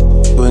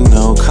with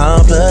no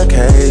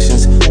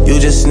complications. You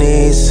just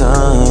need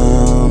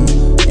some.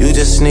 You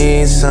just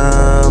need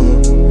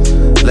some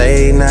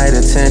late night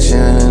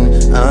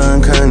attention,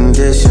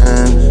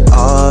 unconditioned.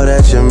 All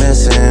that you're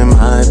missing,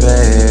 my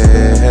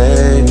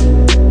babe.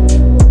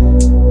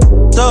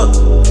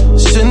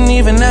 Shouldn't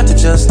even have to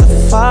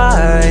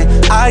justify.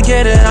 I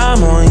get it,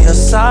 I'm on your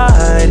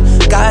side.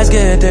 Guys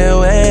get their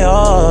way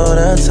all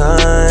the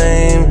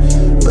time.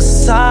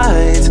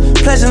 Besides,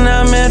 pleasure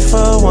not meant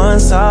for one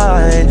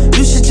side.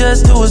 You should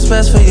just do what's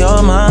best for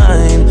your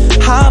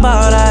mind. How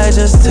about I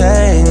just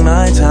take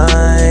my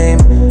time?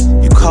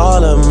 You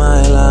call up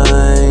my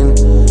line,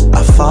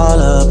 I fall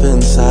up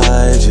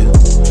inside you.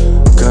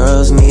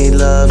 Girls need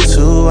love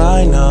too,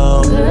 I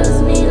know.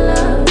 Girls need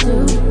love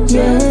too,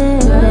 yeah.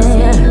 Girls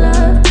need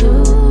love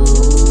too.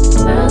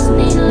 Girls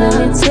need love.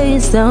 Let me tell you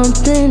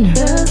something.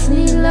 Girls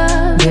need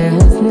love.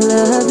 Girls need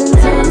love and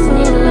girls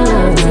need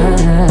love.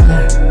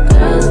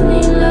 Girls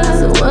need love.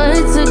 So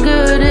what's a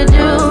girl to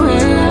do?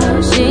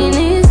 And she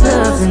needs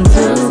love and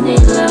girls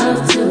need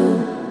love too.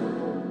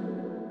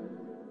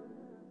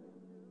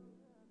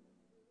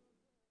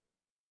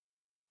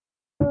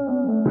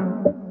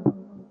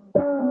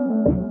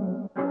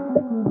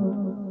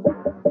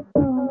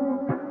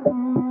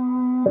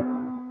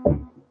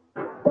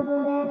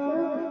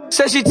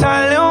 Said she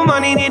tired, little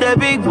money, need a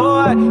big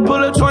boy.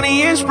 Pull up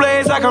 20-inch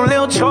blades like I'm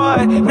Lil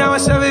Troy. Now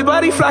it's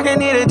everybody flocking,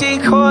 need a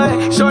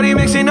decoy. Shorty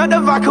mixing up the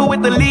vodka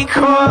with the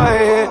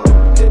liquor.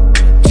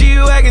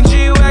 G-Wagon,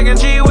 G-Wagon,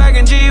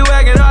 G-Wagon,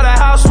 G-Wagon. All the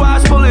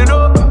housewives pull it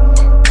up.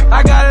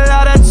 I got a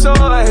lot of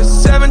toys.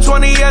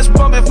 720S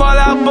bumping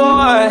Fallout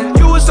Boy.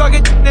 You was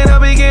talking in the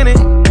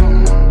beginning,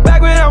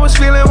 back when I was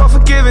feeling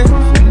unforgiving.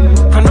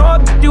 I know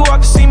you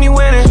walk to see me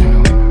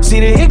winning. See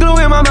the hit glue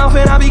in my mouth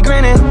and I be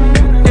grinning.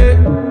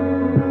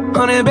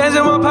 100 bands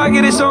in my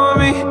pocket, it's on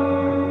me.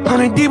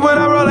 100 deep when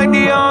I roll like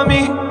the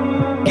army.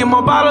 Get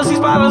more bottles, these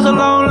bottles are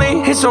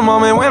lonely. It's a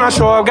moment when I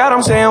show up, God,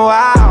 I'm saying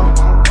wow.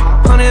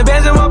 100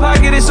 bands in my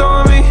pocket, it's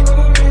on me.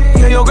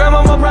 Yeah, your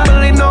grandma will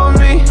probably know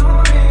me.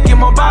 Get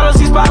more bottles,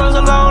 these bottles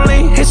are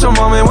lonely. It's a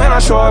moment when I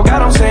show up,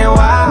 God, I'm saying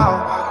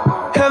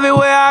wow.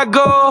 Everywhere I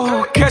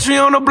go, catch me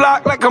on the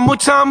block like a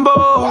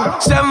Mutombo.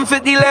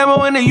 750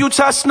 Lambo in the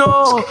Utah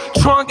snow.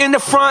 Trunk in the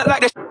front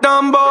like the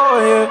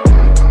Dumbo, yeah.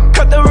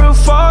 Cut the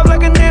roof off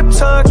like a nip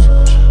tuck.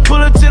 Pull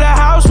up to the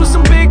house with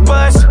some big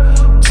butts.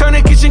 Turn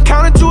the kitchen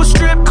counter to a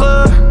strip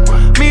club.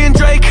 Me and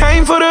Dre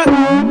came for the.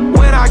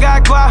 When I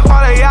got guap,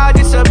 all of y'all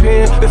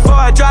disappear. Before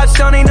I dropped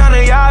Stoney, none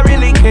of y'all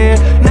really care.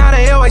 Now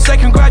they always say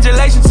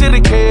congratulations to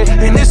the kid.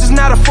 And this is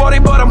not a 40,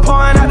 but I'm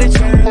pouring out the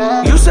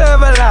chain. Used to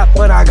have a lot,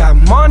 but I got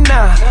more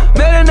now.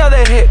 Made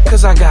another hit,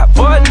 cause I got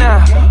bored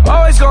now.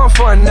 Always going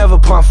for it, never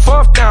pump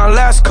fourth down.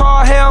 Last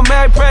call, Hail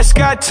Mary,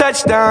 Prescott,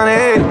 touchdown,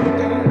 hey.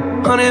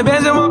 100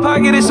 bands in my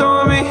pocket, it's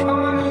on me.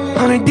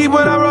 100 deep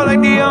when I roll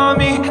like the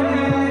army.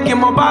 Get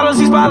more bottles,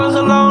 these bottles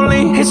are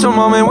lonely. It's a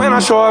moment when I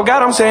show up,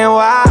 God, I'm saying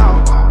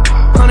wow.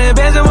 100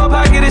 bands in my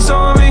pocket, it's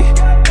on me.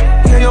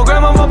 Yeah, your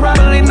grandma will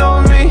probably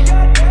know me.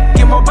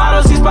 Get more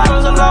bottles, these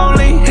bottles are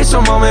lonely. It's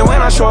a moment when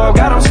I show up,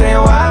 God, I'm saying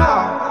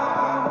wow.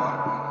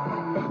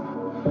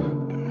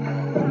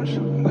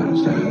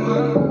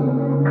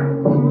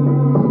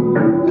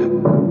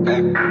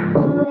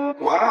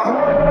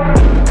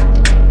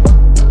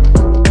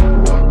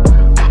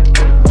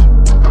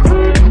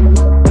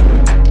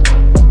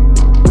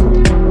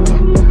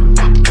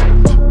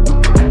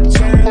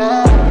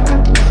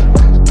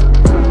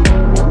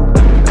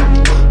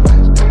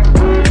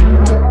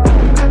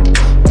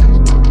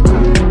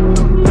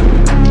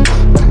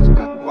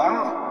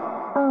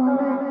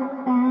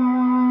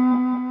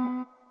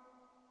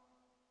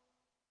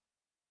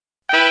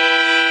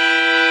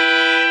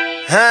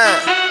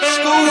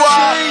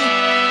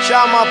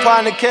 Shout out my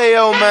partner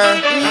KO,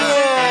 man.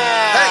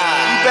 Yeah. Hey,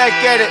 we back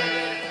at it.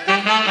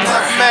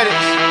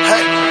 Mathematics.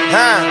 Hey,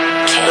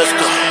 let's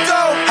go.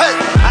 Hey,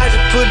 I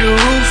just put the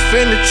roof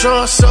in the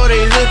trunk, so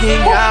they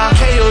looking, y'all.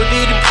 KO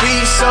did the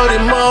beat, so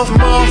they muff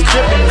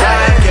drippin'.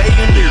 I gave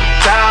you new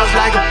towels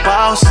like a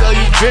boss, so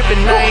you drippin'.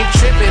 I ain't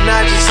trippin',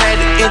 I just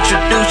had to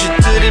introduce you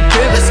to the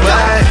pivot.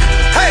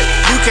 Hey,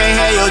 you can't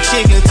have your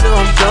chicken till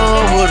I'm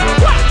done with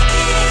it.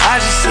 I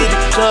just hit the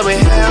club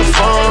and have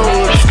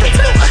fun with it.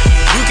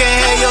 You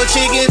can't have your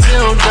chicken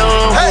till I'm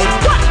done. Hey.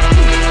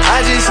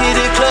 I just hit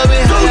the club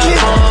and have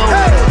fun.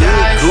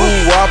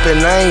 Grew up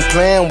and I ain't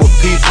playing with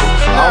people.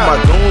 All my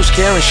goons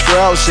carrying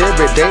scraps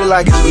every day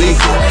like it's legal.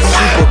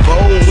 Super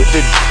Bowl with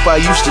the I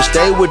used to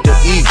stay with the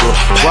Eagle.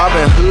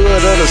 Robin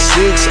Hood of the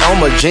 6, I'm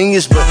a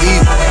genius but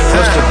evil.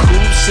 Plus the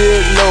coupe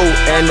said low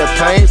and the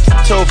paint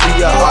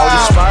utopia. All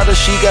the spiders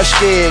she got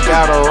scared,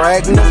 got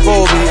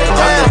arachnophobia.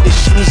 Under the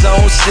shoes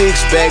on 6,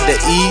 back to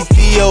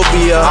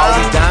Ethiopia. All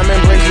the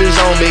diamond bracelets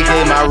on me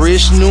gave my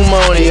wrist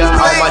pneumonia.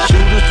 All my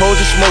shooters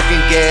posted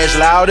smoking gas,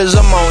 loud as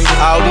ammonia.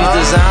 All these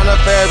designer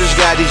fabrics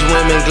got these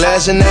women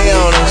glassing they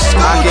on us.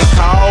 I can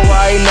call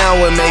right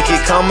now and make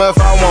it come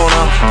if I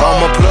wanna.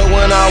 I'ma plug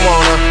when I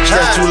wanna.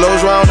 Stretch two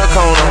lows round the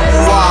corner.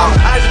 Wow.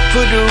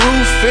 put the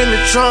roof in the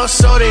trunk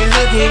so they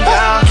looking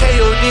y'all.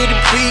 KO did the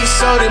beat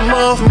so they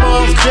muff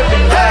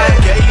drippin'. I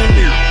gave you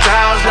new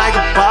towels like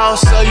a boss,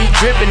 so you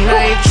drippin'.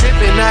 I ain't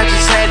trippin', I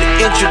just had to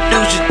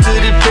introduce you to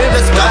the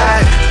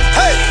business.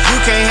 Hey, you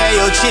can't have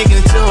your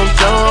chicken till I'm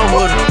done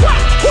with her.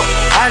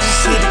 I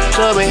just hit the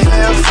club and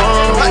have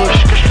fun with her.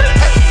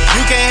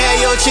 You can't have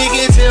your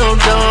chicken till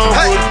I'm done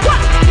with her.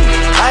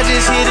 I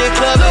just hit the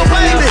club and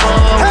have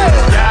fun with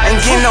her. Ain't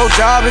get no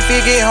job if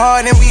it get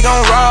hard, then we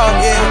gon' rob,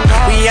 yeah.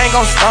 We ain't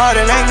gon' start,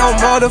 it ain't no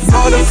more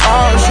for the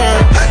caution.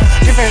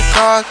 Different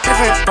cars,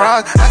 different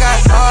bras, I got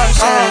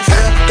options,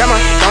 yeah. Got my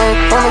phone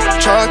on the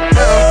truck,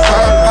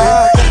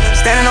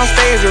 standing on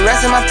stage, the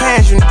rest of my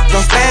pants, you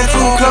don't stand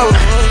too close.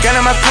 Gun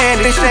in my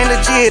pants, bitch ain't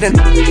legit and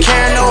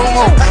carry no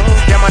more.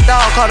 Yeah, my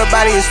dog caught a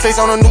body, his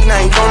face on the news, now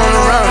he going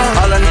around.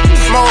 All the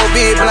smoke,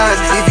 big blinds,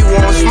 if you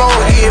want smoke,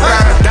 get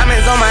round.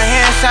 Diamonds on my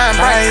hand, shine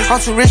bright. I'm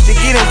too rich to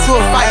get into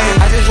a fight.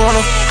 I just wanna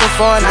f***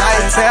 for a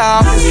night. Tear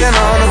off the center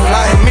on the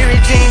flight. Mary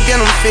Jean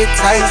denim fit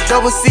tight.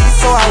 Double C,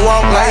 so I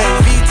walk like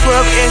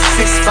V12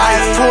 S65.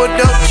 Pulled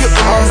up, killed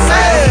them on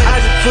sight.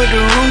 I just put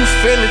the roof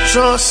in the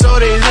trunk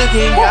so they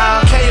looking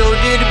y'all. KO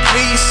did the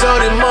beat so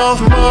they muff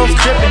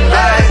drippin'.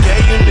 I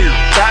gave you new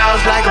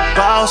towels like a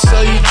boss,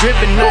 so you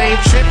drippin'. I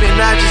ain't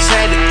trippin', I just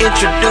had to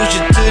introduce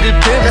you to the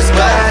business.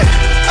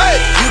 Hey,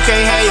 you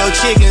can't have your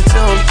chicken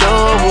till I'm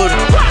done with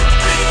her.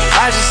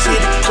 I just hit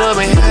the club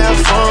and have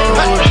fun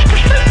with her.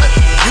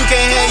 You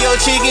can't have your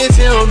chicken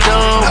till I'm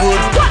done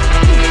with her.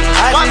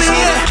 I just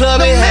hit the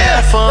club and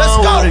have fun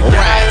with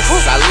her.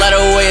 I let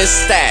her wear a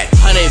stack,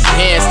 100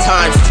 bands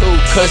times 2,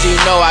 cause you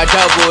know I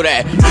double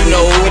that. You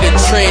know we the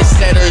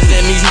trendsetters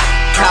and these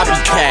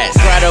copycats.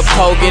 Try to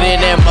poke it in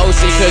that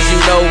motion, cause you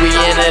know we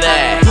into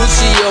that.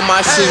 Gucci on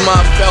my shoes, my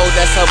belt,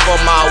 that's up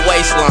on my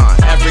waistline.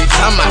 Every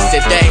time I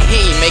sit that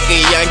heat, make a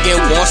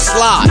youngin' want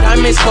slide. I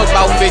misspoke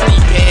about 50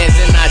 bands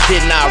and I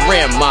did not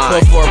rent mine.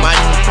 Before my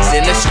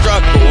in the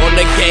struggle, on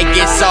the gang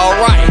gets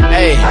alright.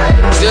 Hey,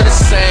 still the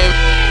same.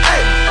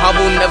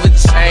 Humble never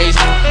change.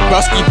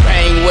 Drewski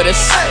bang with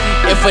us.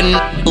 If a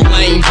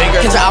lame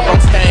bigger top,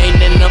 I'm staying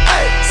in the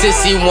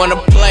sissy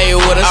wanna play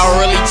with us. I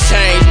really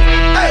changed.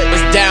 Was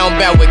down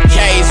bad with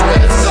K's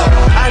with us.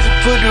 I just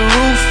put the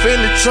roof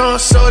in the trunk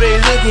so they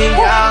looking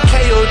y'all.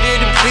 KO did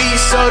the beat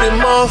so they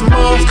muff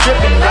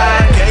drippin'.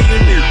 I gave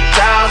you new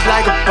towels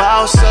like a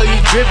boss, so you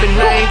drippin'.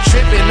 I ain't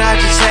trippin', I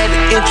just had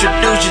to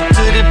introduce you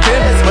to the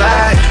business.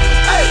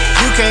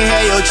 You can't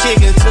have your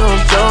chicken till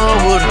I'm done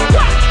with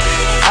her.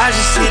 I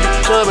just hit the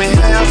club and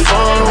have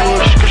fun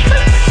with her.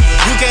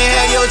 You can't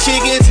have your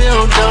chicken till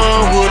I'm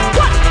done with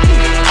her.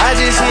 I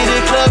just hit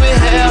the club and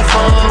have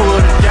fun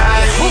with her.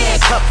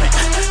 Handcuffing,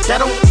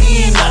 that don't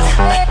mean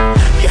nothing.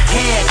 Your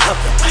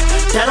handcuffing,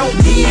 that don't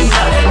mean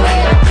nothing.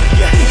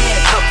 Your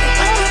handcuffing,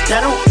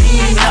 that don't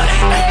mean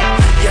nothing.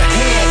 Your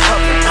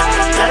handcuffing,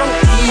 that don't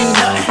mean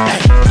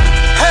nothing.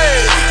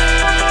 Hey,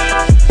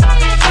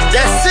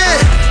 that's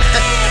it.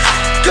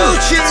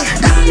 Gucci,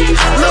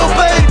 little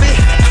baby.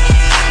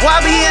 Why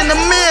be in the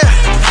mirror?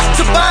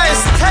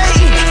 Tobias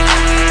Tate,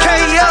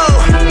 KO,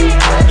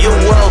 you're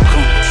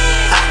welcome.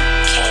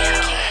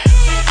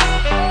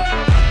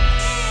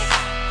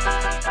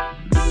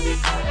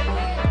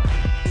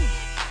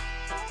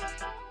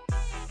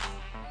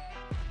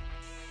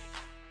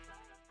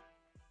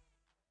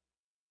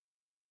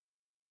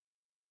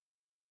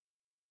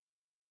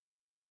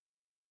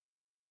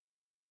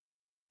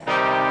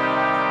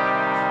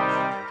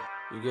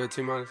 You good,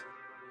 T-Minus?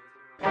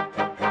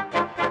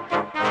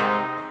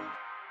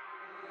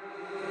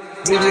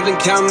 Niggas done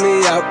count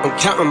me out, I'm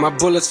counting my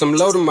bullets, I'm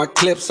loading my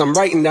clips, I'm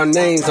writing down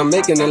names, I'm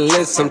making a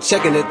list, I'm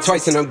checking it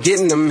twice and I'm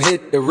getting them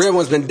hit. The real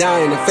ones been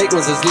dying, the fake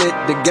ones is lit,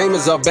 the game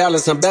is off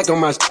balance, I'm back on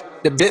my shit.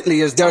 The Bentley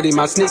is dirty,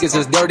 my sneakers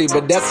is dirty,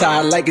 but that's how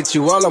I like it,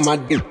 you all on my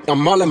dick.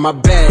 I'm all in my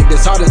bag,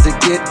 as hard as it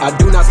get, I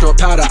do not throw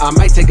powder, I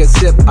might take a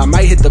sip, I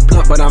might hit the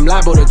blunt, but I'm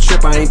liable to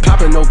trip, I ain't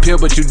popping no pill,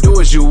 but you do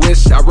as you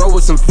wish. I roll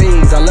with some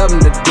fiends, I love them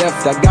to death,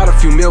 I got a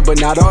few mil, but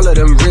not all of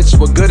them rich.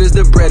 What good is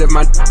the bread if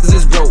my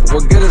is broke?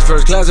 What good is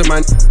first class if my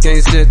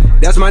can't sit?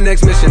 That's my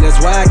next mission, that's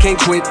why I can't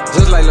quit.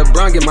 Just like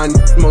LeBron, get my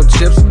more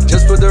chips,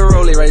 just put the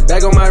rollie right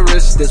back on my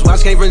wrist. This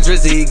watch came from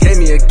Drewski, he gave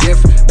me a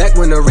gift, back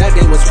when the rap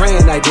game was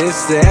praying like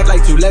this. To act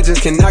like two legends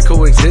cannot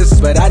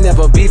coexist. But I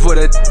never beef with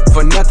it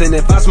for nothing.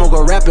 If I smoke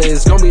a rapper,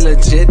 it's gon' be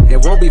legit.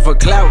 It won't be for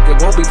clout,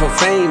 it won't be for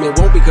fame. It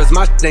won't be cause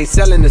my shit ain't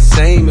selling the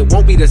same. It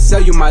won't be to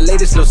sell you my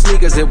latest little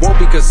sneakers. It won't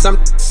be cause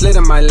some slid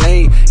in my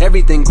lane.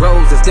 Everything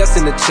grows, it's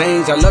destined to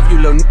change. I love you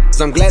little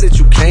niggas, I'm glad that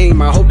you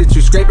came. I hope that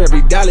you scrape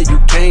every dollar you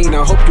came.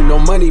 I hope you know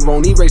money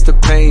won't erase the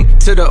pain.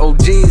 To the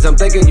OGs, I'm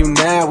thanking you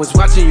now. Was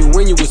watching you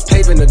when you was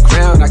paving the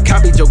ground. I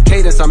copied your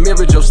cadence, I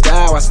mirrored your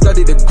style. I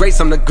studied the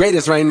greats, I'm the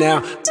greatest right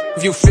now.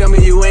 If you feel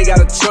me, you ain't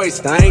got a choice.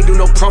 I ain't do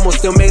no promo,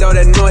 still made all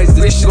that noise.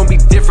 This shit gon' be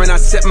different, I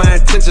set my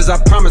intentions. I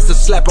promise to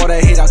slap all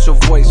that hate out your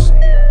voice.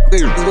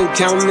 Niggas been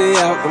counting me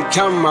out, I'm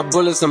counting my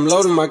bullets, I'm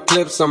loading my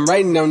clips, I'm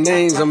writing down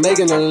names, I'm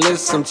making a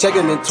list, I'm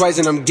checking it twice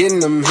and I'm getting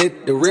them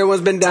hit. The real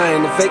ones been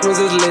dying, the fake ones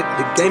is lit,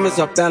 the game is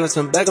off balance,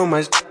 I'm back on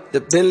my The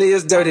Bentley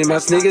is dirty, my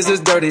sneakers is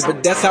dirty,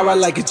 but that's how I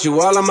like it,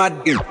 you all on my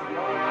dick.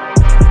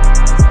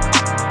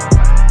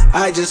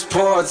 I just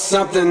poured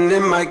something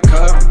in my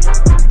cup.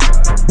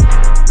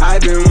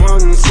 I've been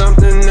wanting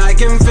something I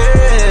can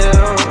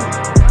feel.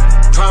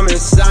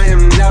 Promise I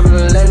am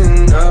never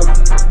letting up.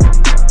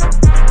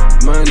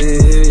 Money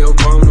in your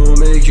palm will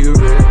make you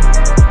rich.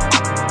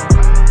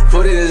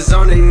 Put it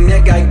on their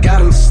neck, I got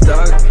them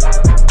stuck.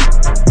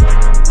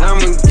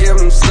 I'ma give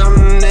them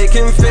something they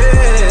can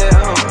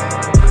feel.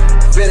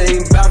 If it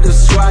ain't about the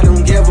swat,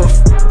 don't give a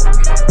f.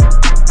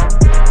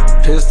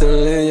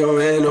 Pistol in your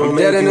hand, I'm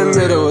dead in the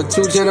middle of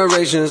two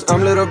generations.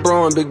 I'm little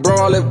bro and big bro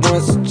all at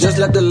once. Just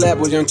left the lab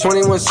with young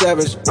 21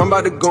 Savage. I'm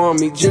about to go on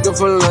meet Jigga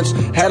for lunch.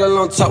 Had a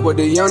long talk with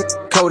the young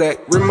Kodak.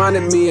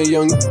 Reminded me of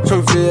young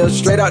from Phil.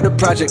 Straight out the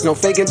project, no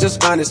faking,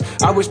 just honest.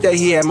 I wish that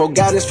he had more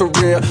guidance for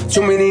real.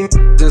 Too many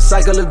the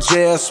cycle of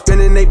jail,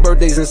 spending their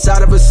birthdays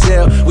inside of a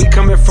cell. We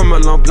coming from a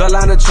long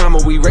bloodline of trauma.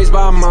 We raised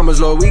by our mamas,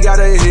 Lord, we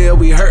gotta heal.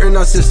 We hurting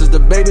our sisters, the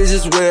babies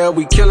as well.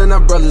 We killing our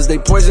brothers, they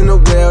poison the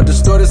well.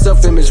 Distorted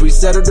self-image, we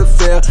settle to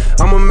fail.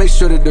 I'ma make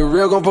sure that the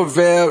real gon'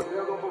 prevail.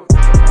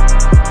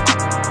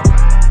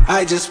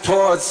 I just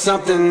poured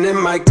something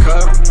in my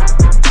cup.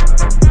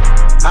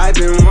 I've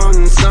been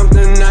wanting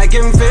something I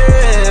can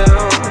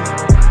feel.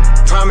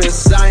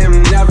 Promise I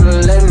am never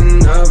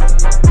letting up.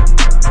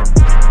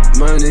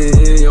 Money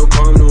in your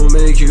palm don't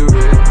make you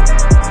rich.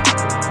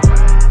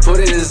 Put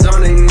it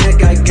on their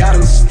neck, I got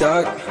them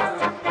stuck.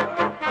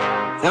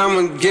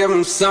 I'ma give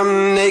them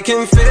something they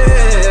can feel.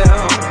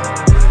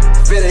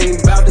 If it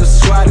ain't about the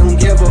swat, don't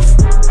give a f.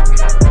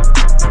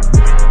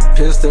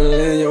 Pistol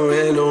in your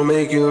hand don't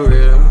make you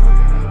real.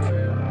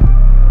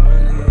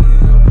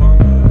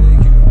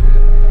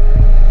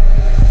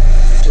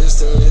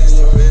 Pistol in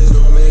your hand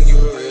don't make you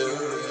real.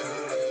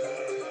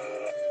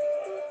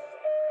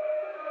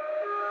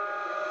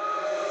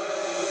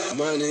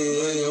 Money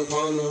in your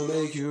palm don't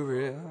make you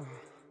real.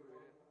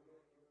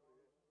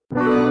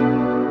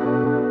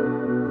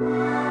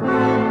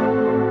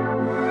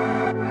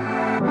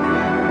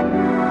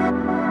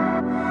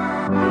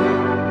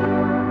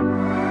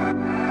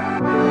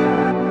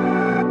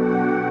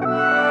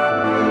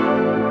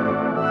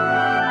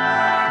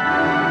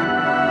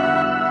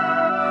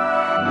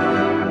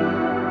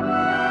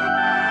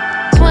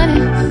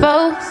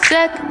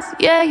 Seconds,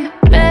 yeah, you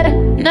better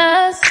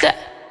not stop.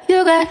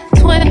 You got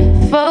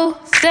 24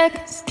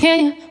 seconds,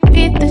 can you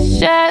beat the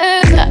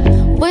shot?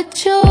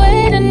 What you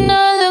waiting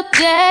on, look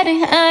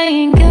daddy, I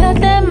ain't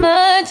got that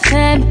much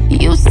time.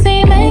 You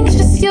seem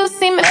anxious, you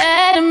seem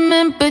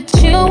adamant, but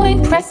you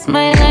ain't pressed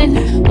my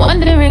line.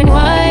 Wondering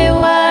why?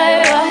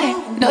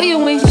 No,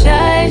 you ain't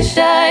shy.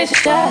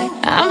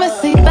 I'ma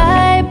say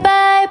bye,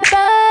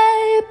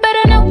 but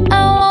I know I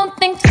won't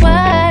think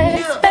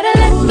twice. Better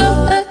let go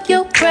of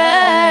your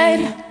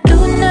pride.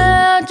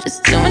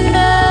 Just do it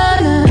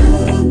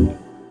now.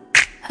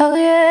 Oh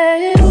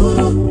yeah.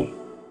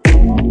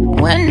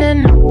 When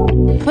then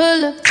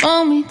pull up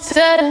on me,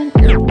 tell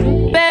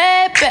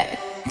baby,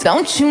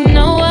 don't you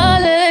know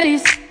all of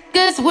these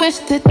niggas wish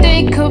that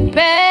they could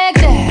bag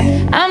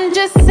that? I'm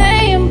just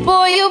saying,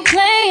 boy, you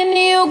playing,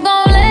 you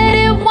gon' let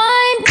it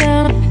wind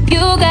down.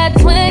 You got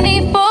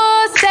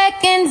 24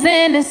 seconds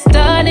and it's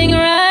starting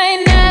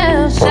right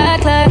now. Shot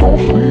clock. Don't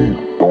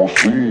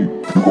sleep,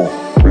 you gon'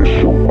 miss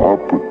your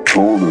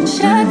opportunity.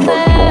 Shot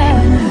clock.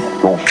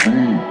 Don't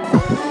sleep,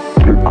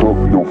 pick up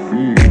your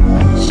feet.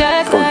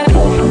 Shot clock.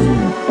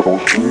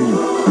 Don't sleep,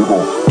 you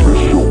gon'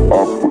 miss your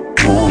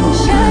opportunity.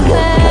 Shot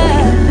clock.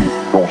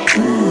 Don't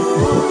sleep,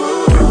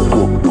 pick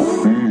up your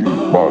feet.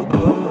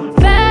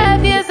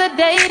 5 years of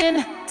dating,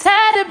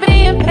 tired of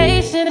being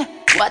patient.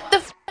 What the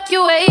f you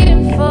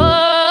waiting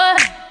for?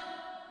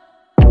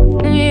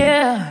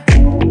 Yeah,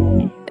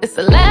 it's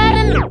a lot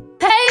of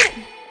hate,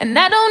 and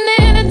I don't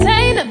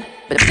entertain them.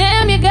 But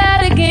damn, you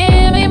gotta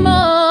give me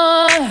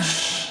more.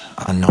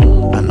 I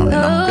know that I'm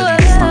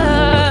really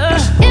fine.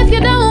 If you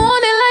don't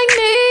want it like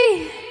me,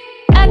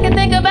 I can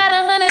think about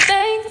 100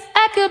 things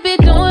I could be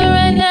doing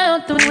right now.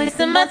 Through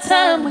wasting my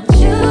time with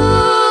you.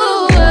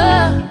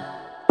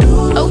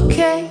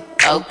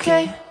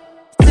 Okay.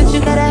 Since you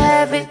gotta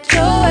have it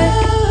your way,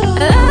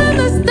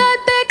 I'ma start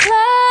that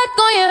clock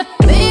on you.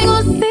 We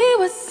gon' see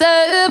what's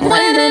up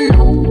when the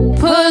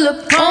pull up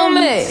on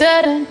me.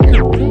 Sudden,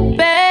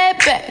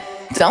 baby,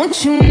 don't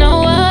you know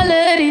all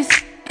of these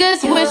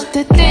niggas wish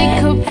that they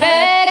could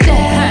bag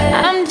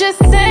that? I'm just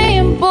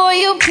saying, boy,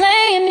 you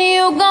playing,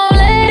 you gon'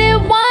 let it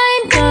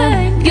wind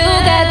down. You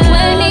got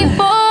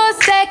 24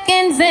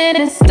 seconds and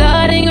it's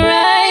starting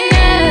right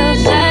now.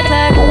 Shot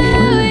clock.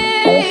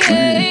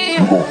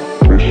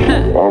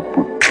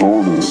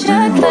 Opportunity.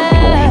 Shot clock.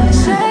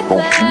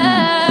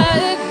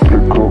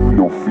 Pick up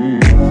your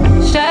feet.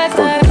 Shot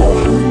clock.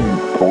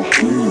 Don't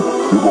sleep,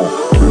 you gon'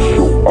 miss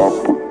your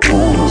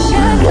opportunity.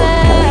 Shot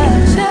clock.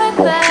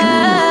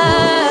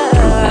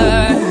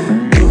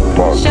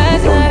 Shot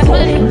clock.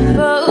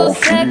 24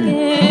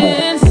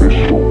 seconds. Miss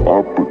your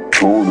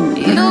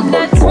opportunity. You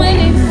got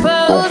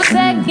 24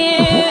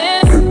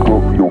 seconds. Pick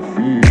up your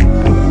feet.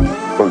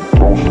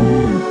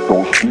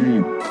 Don't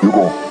sleep, you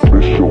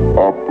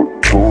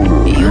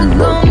opportunity. You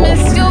gon'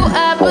 miss your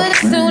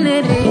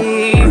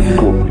opportunity.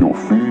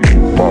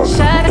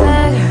 Shut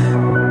up.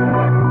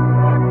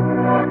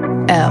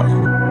 L.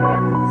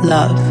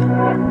 Love.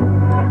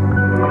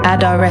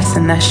 Add RS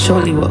and that's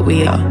surely what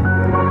we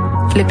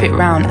are. Flip it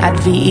round, add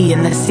VE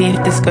and let's see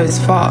if this goes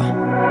far.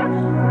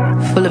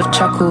 Full of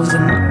chuckles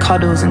and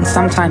cuddles and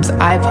sometimes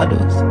eye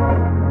puddles.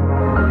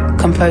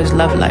 Compose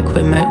love like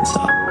we're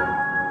Mozart.